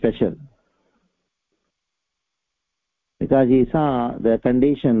something special. Because he saw the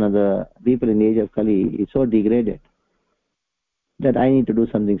condition of the people in the age of Kali is so degraded that I need to do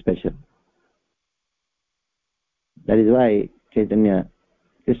something special. That is why Krishna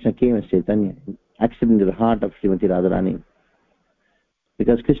came as Chaitanya, accepted into the heart of Srimati Radharani.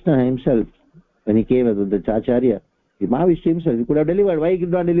 Because Krishna himself, when he came as the Acharya, he Mahavishnu himself, he could have delivered. Why he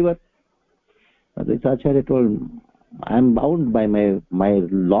could not deliver? But the Acharya told, I am bound by my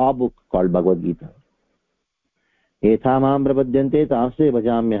law book called Bhagavad Gita. Ethamam prapadyante tamse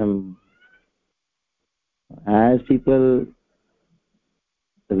bhajamyaham. As people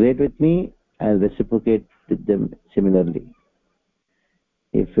relate with me, I'll reciprocate with them similarly.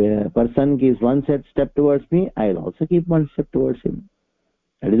 If a person gives one step towards me, I'll also keep one step towards him.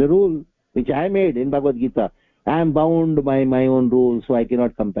 That is a rule which I made in Bhagavad Gita. I am bound by my own rules, so I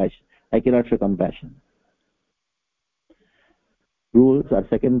cannot show compassion. Rules are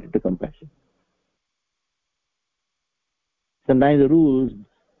secondary to compassion. Sometimes the rules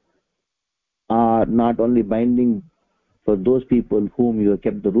are not only binding for those people whom you have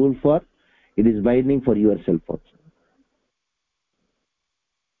kept the rule for, it is binding for yourself also.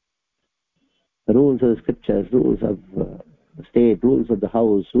 The rules of the scriptures, rules of the state, rules of the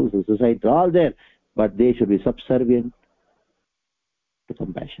house, rules of society are all there, but they should be subservient to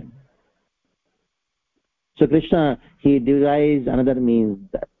compassion. So Krishna, he devised another means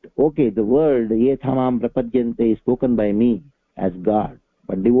that, okay, the word Yethamam prapadyante is spoken by me as God,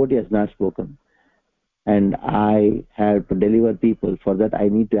 but devotee has not spoken. And I have to deliver people. For that, I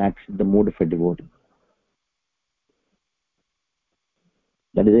need to accept the mode of a devotee.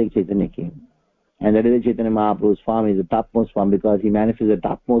 That is why Chaitanya came. And that is why Chaitanya Mahaprabhu's form is the topmost form, because he manifests the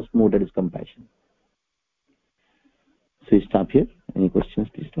topmost mood, that is compassion. So we stop here. Any questions,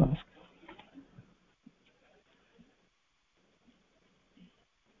 please to ask.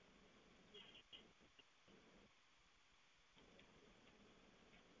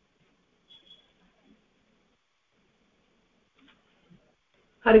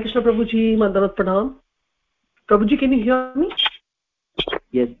 Hare Krishna Prabhuji, Mandarat Pranam. Prabhuji, can you hear me?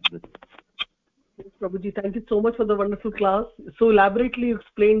 Yes. Yes, Prabhuji, thank you so much for the wonderful class. So elaborately you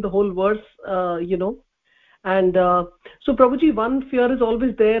explained the whole verse, And so Prabhuji, one fear is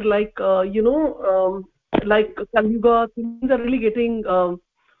always there, like, like Kali Yuga, things are really getting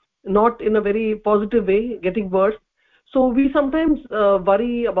not in a very positive way, getting worse. So we sometimes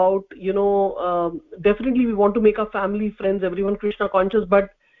worry about, definitely we want to make our family, friends, everyone Krishna conscious, but,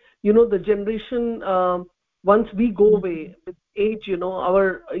 the generation, once we go away with age,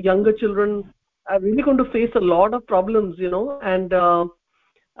 our younger children are really going to face a lot of problems, and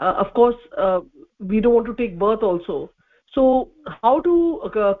of course, we don't want to take birth also. So how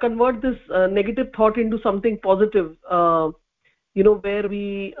to convert this negative thought into something positive, where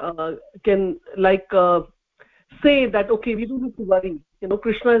we can say that, okay, we don't need to worry,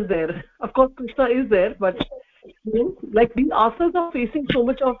 Krishna is there. Of course Krishna is there, but like we ourselves are facing so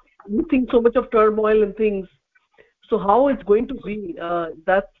much of turmoil and things. So how it's going to be,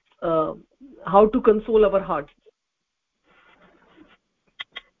 that's how to console our hearts.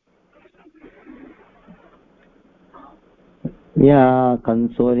 Yeah,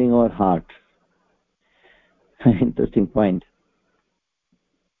 consoling our heart. Interesting point.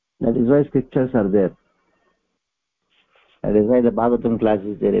 That is why scriptures are there. That is why the Bhagavatam class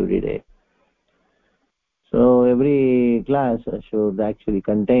is there every day. So every class should actually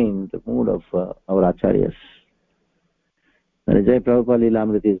contain the mood of our acharyas. And Jai Prabhupada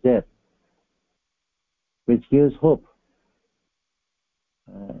Lilamrita is there, which gives hope.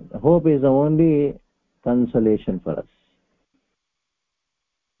 Hope is the only consolation for us.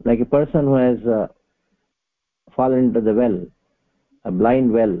 Like a person who has fallen into the well, a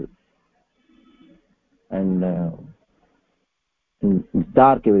blind well, and it's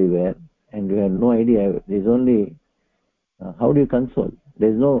dark everywhere, and you have no idea. There's only how do you console?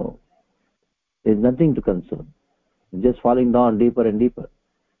 There's nothing to console. You're just falling down deeper and deeper.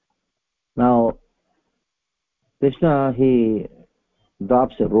 Now, Krishna, he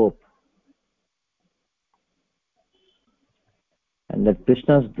drops a rope, and that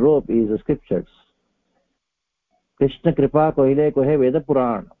Krishna's rope is the scriptures. Krishna Kripa Kohile Kohe Veda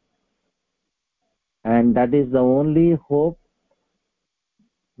Purana, and that is the only hope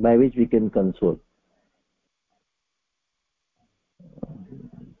by which we can console.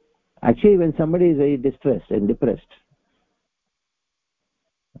 Actually, when somebody is very distressed and depressed,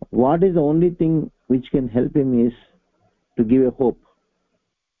 what is the only thing which can help him is to give a hope,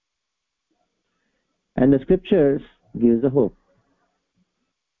 and the scriptures gives the hope.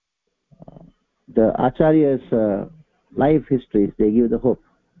 The acharyas life histories, they give the hope.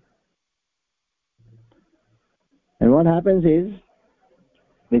 And what happens is,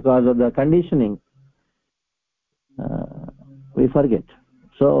 because of the conditioning, we forget.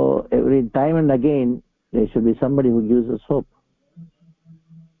 So every time and again there should be somebody who gives us hope,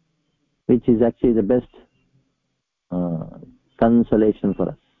 which is actually the best consolation for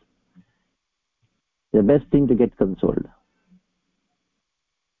us, the best thing to get consoled.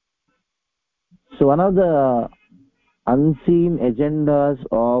 So one of the unseen agendas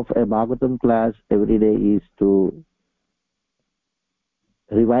of a Bhagavatam class every day is to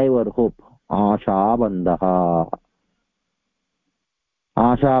revive our hope. Asha Bandha.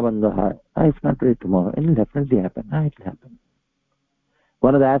 Asha Bandha. If not read tomorrow, it will definitely happen. It will happen.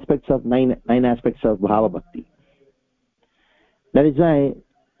 One of the aspects of nine aspects of Bhava Bhakti. That is why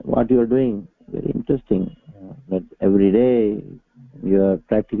what you are doing, very interesting, that every day you are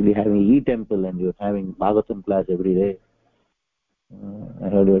practically having e-temple and you are having Bhagavatam class every day. I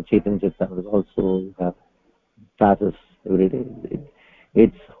heard your Chaitanya Chaitanya also have classes every day.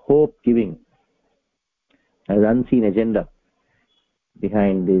 It's hope giving as unseen agenda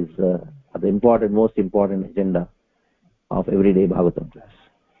behind this the most important agenda of everyday Bhagavatam class.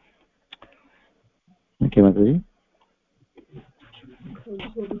 Okay, Mataji.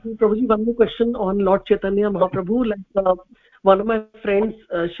 Prabhuji, one more question on Lord Chaitanya Mahaprabhu. Like one of my friends,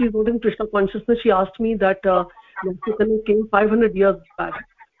 she's not in Krishna consciousness. She asked me that Lord Chaitanya came 500 years back.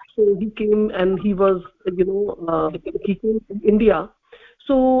 So he came and he was, he came to India.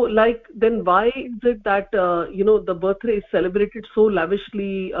 So, like, then why is it that the birthday is celebrated so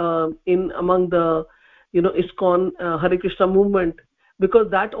lavishly in among the ISKCON Hare Krishna movement?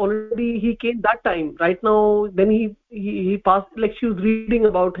 Because that already he came that time. Right now, then he passed. Like she was reading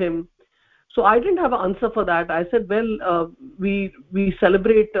about him. So I didn't have an answer for that. I said, well, we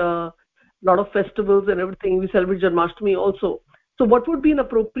celebrate a lot of festivals and everything. We celebrate Janmashtami also. So what would be an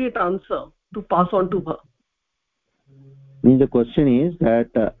appropriate answer to pass on to her? Means the question is that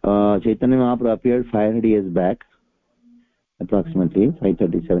Chaitanya Mahaprabhu appeared 500 years back, approximately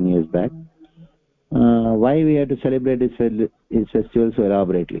 537 years back. Why we have to celebrate his festival so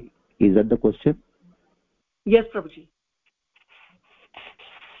elaborately? Is that the question? Yes, Prabhuji.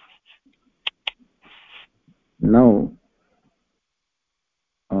 Now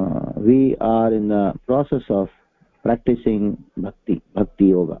we are in the process of practicing bhakti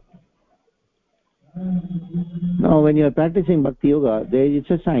yoga. Now when you are practicing bhakti yoga, it's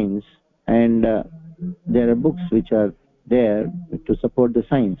a science, and there are books which are there to support the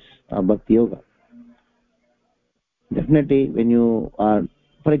science of bhakti yoga. Definitely when you are,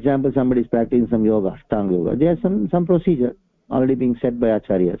 for example, somebody is practicing some yoga, Ashtanga yoga, there are some procedure already being set by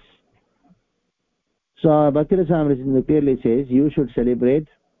acharyas. So Bhakti Rasamrita clearly says you should celebrate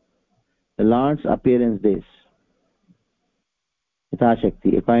the Lord's appearance days, Yatha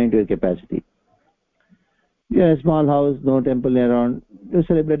Shakti, according to your capacity. You have a small house, no temple around, you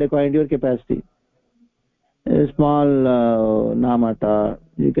celebrate according to your capacity. A small namata,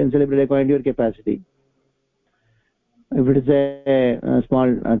 you can celebrate according to your capacity. If it is a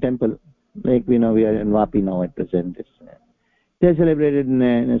small temple, like we know we are in Vapi now at present, they celebrated in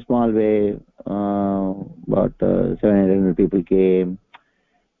a small way. About 700 people came.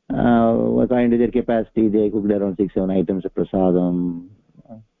 According to their capacity, they cooked around 6-7 items of prasadam.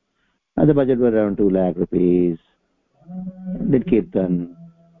 The budget was around 2 lakh rupees. Did kirtan.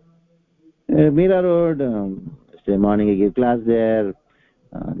 Mira Road, yesterday morning I gave class there.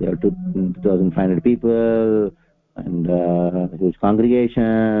 There were 2,500 people and huge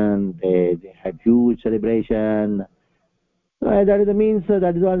congregation. They had huge celebration. That is the means.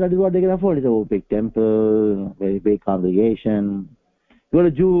 That is what they can afford. It's a big temple, very big congregation. You go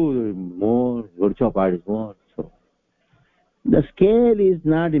to Jew more. You go to Chopard is more. So the scale is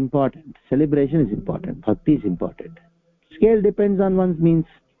not important. Celebration is important. Bhakti is important. Scale depends on one's means.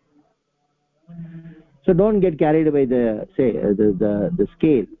 So don't get carried away the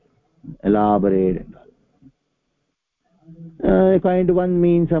scale, elaborate. According to one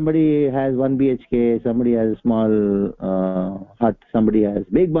means, somebody has 1 BHK, somebody has a small hut, somebody has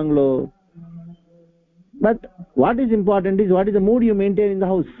big bungalow. But what is important is what is the mood you maintain in the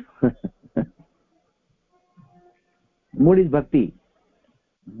house. Mood is bhakti.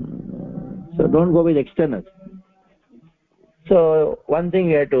 So don't go with external. So one thing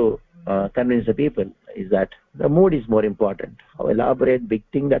we have to convince the people is that the mood is more important. How elaborate, big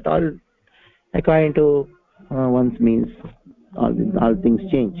thing, that all according to one's means, all things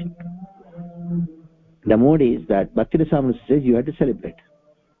change. The mood is that Bhakti Rasamrita says you have to celebrate.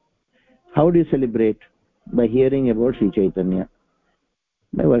 How do you celebrate? By hearing about Sri Chaitanya,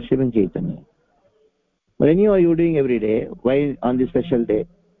 by worshipping Chaitanya. But anyhow you are doing every day. Why on this special day?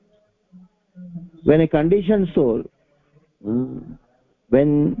 When a conditioned soul,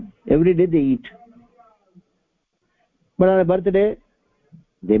 when every day they eat, but on a birthday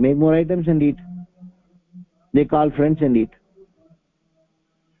they make more items and eat. They call friends and eat.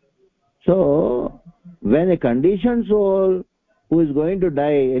 So when a conditioned soul who is going to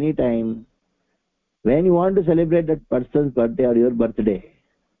die any time, when you want to celebrate that person's birthday or your birthday,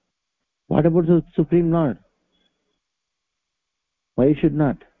 what about the Supreme Lord? Why you should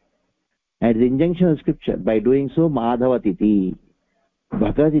not? At the injunction of scripture, by doing so, Madhavatiti,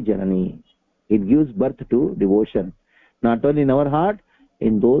 Bhakati Janani, it gives birth to devotion, not only in our heart,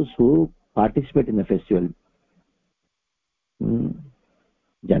 in those who participate in the festival.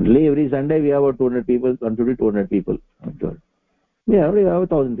 Generally, every Sunday we have about 200 people, 150, 200 people. We have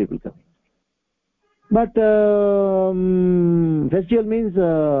 1,000 people coming. But festival means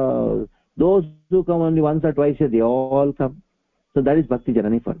those who come only once or twice a year, they all come. So that is Bhakti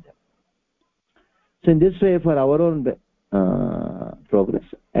Janani for them. So in this way, for our own progress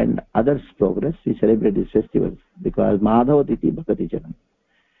and others' progress, we celebrate these festivals because Madhavatiti Bhakti Janani.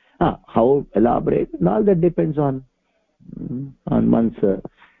 How elaborate? And all that depends on one's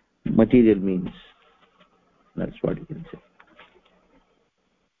material means. That's what you can say.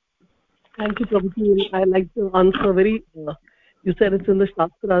 Thank you, Prabhuji. I like the answer very, you said it's in the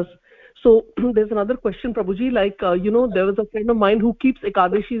Shastras. So there's another question, Prabhuji, like, there was a friend of mine who keeps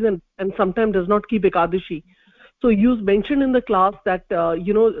Ekadashis and sometimes does not keep Ekadashi. So you mentioned in the class that,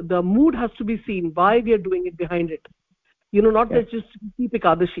 the mood has to be seen, why we are doing it behind it. Not that just keep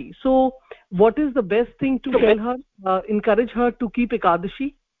Ekadashi. So what is the best thing to tell her, encourage her to keep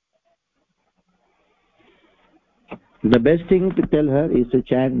Ekadashi? The best thing to tell her is to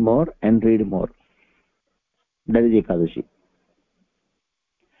chant more and read more. That is Ekadashi.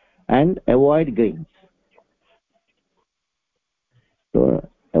 And avoid grains. So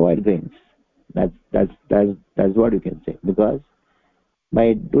avoid grains. That's what you can say. Because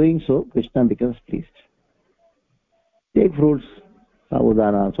by doing so, Krishna becomes pleased. Take fruits,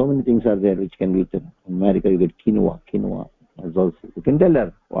 sabudana, so many things are there which can be eaten. In America you get quinoa. Also, you can tell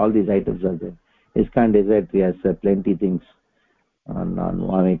her all these items are there. ISKCON Desert has plenty things on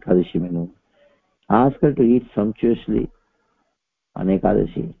Ekadashi menu. Ask her to eat sumptuously on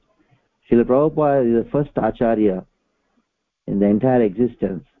Ekadashi. Srila Prabhupada is the first Acharya in the entire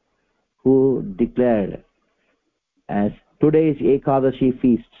existence who declared as today is Ekadashi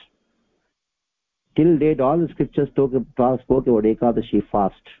feast. Till date all the scriptures spoke about Ekadashi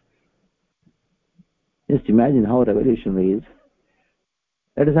fast. Just imagine how revolutionary it is.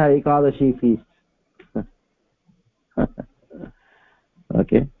 That is our Ekadashi feast.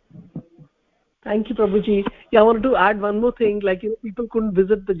 Okay. Thank you, Prabhuji. Yeah, I wanted to add one more thing. Like, people couldn't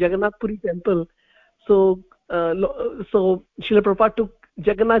visit the Jagannath Puri temple. So Srila Prabhupada took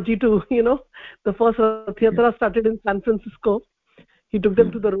Jagannath ji to, the first Rath Yatra started in San Francisco. He took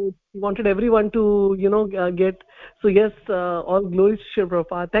them to the road. He wanted everyone to, get. So yes, all glories to Srila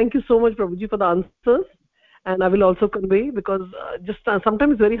Prabhupada. Thank you so much, Prabhuji, for the answers. And I will also convey because just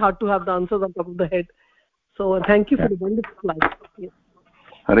sometimes it's very hard to have the answers on top of the head. So thank you for the wonderful class. Yes.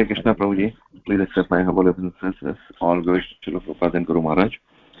 Hare Krishna, Prabhuji. Please accept my humble obeisances. All glories to Srila Prabhupada and Guru Maharaj.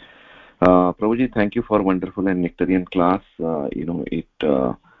 Prabhuji, thank you for wonderful and nectarian class. It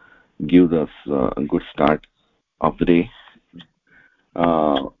gives us a good start of the day.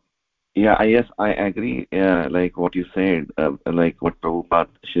 Yeah, yes, I agree. Like what you said, like what Srila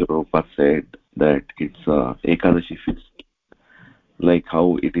Prabhupada said, that it's Ekadashi feast, like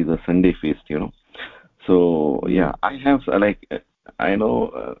how it is a Sunday feast. So yeah, I have I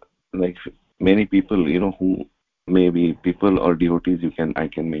know like many people, who maybe people or devotees I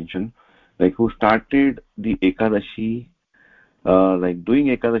can mention, like who started the Ekadashi, like doing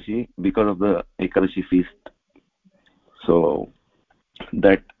Ekadashi because of the Ekadashi feast. So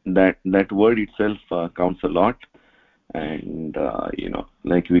that word itself counts a lot. And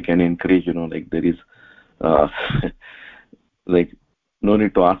like we can encourage, like there is uh, like no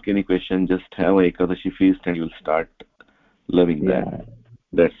need to ask any question, just have a Ekadashi feast and you'll start loving that. Yeah.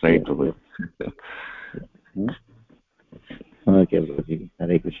 That's right, Yes. Prabhu. Yes. Hmm? Okay, Prabhuji.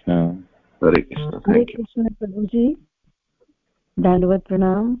 Hare Krishna. Hare Krishna. Hare Thank you. Krishna, Prabhuji. Dandavat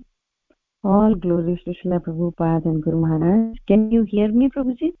Pranam. All glories to Srila Prabhupada and Guru Maharaj. Can you hear me,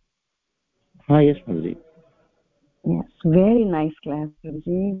 Prabhuji? Yes, Prabhuji. Yes, very nice class,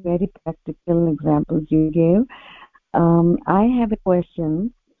 Prabhuji. Very practical examples you gave. I have a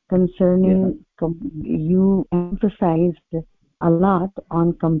question Yeah. concerning you emphasized a lot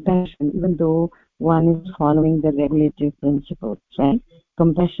on compassion, even though one is following the regulative principles, right?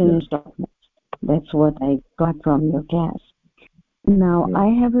 Compassion Yeah. is topmost. That's what I got from your class. Now, Yeah. I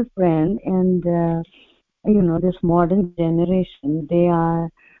have a friend, and this modern generation, they are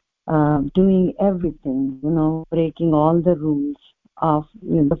doing everything, breaking all the rules of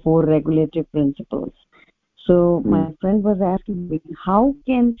the four regulative principles. So Hmm. my friend was asking me, how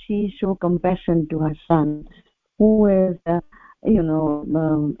can she show compassion to her son who is,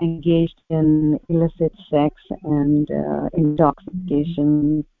 engaged in illicit sex and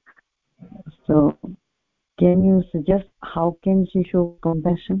intoxication? So can you suggest how can she show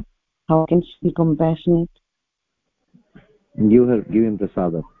compassion? How can she be compassionate? Give him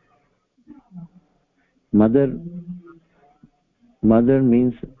prasada. Mother, mother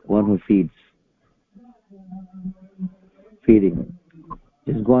means one who feeds. Feeding.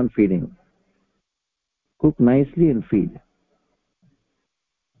 Just go on feeding. Cook nicely and feed.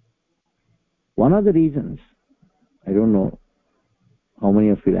 One of the reasons, I don't know how many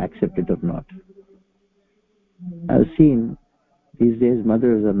of you accept it or not. I've seen these days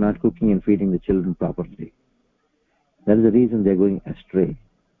mothers are not cooking and feeding the children properly. That is the reason they're going astray.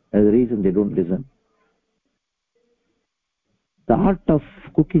 That is the reason they don't listen. The art of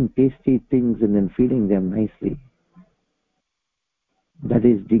cooking tasty things and then feeding them nicely, that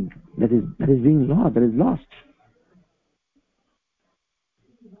is being lost. That is lost.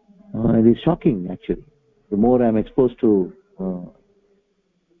 It is shocking, actually. The more I'm exposed to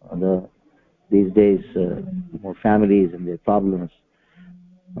these days, more families and their problems,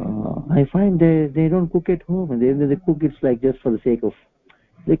 I find they don't cook at home, and they cook, it's like just for the sake of,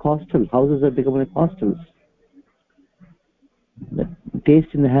 like hostels. Houses are becoming like hostels. The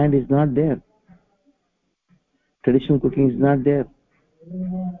taste in the hand is not there. Traditional cooking is not there.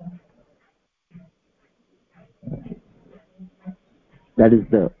 That is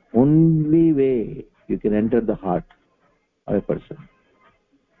the only way you can enter the heart of a person.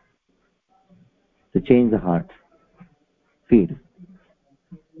 To change the heart, feed.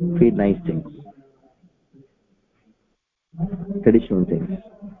 Feed nice things, traditional things.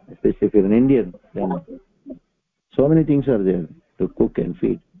 Especially if you're an Indian, then so many things are there to cook and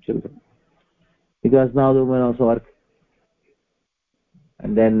feed children. Because now the women also work,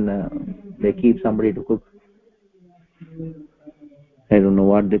 and then they keep somebody to cook. I don't know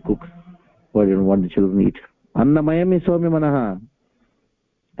what they cook, or I don't know what the children eat. Annamayam is Swami Manaha.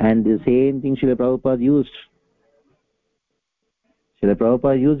 And the same thing Srila Prabhupada used. Srila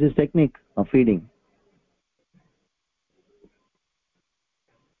Prabhupada used this technique of feeding.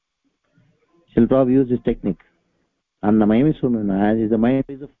 Srila Prabhupada used this technique. Annamayam is Swami Manaha, as is the mayam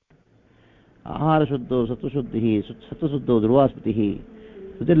is of आहार शुद्धो सत्वशुद्धिः सत्वशुद्धो ध्रुवास्पतिः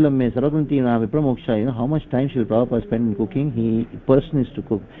सुतिर्लम्बे सर्वतन्तीनां विप्रमोक्षा. How much time should Prabhupada spend in cooking? He person is to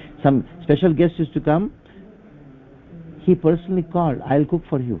cook. Some special guest is to come. He personally called, I'll cook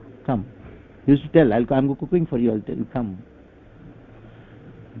for you, come. He used to tell, I'm cooking for you, I'll tell you, come.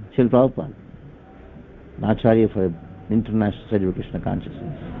 Srila Prabhupada, Acharya for international study of Krishna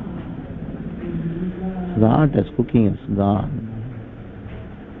consciousness. The art as cooking is gone.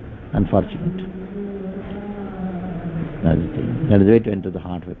 Unfortunate. That is the thing. That is the way to enter the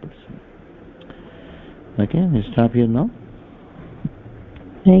heart of a person. Okay, we stop here now.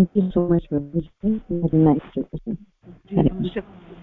 Thank you so much, Prabhuji. Very nice discussion. जी, हम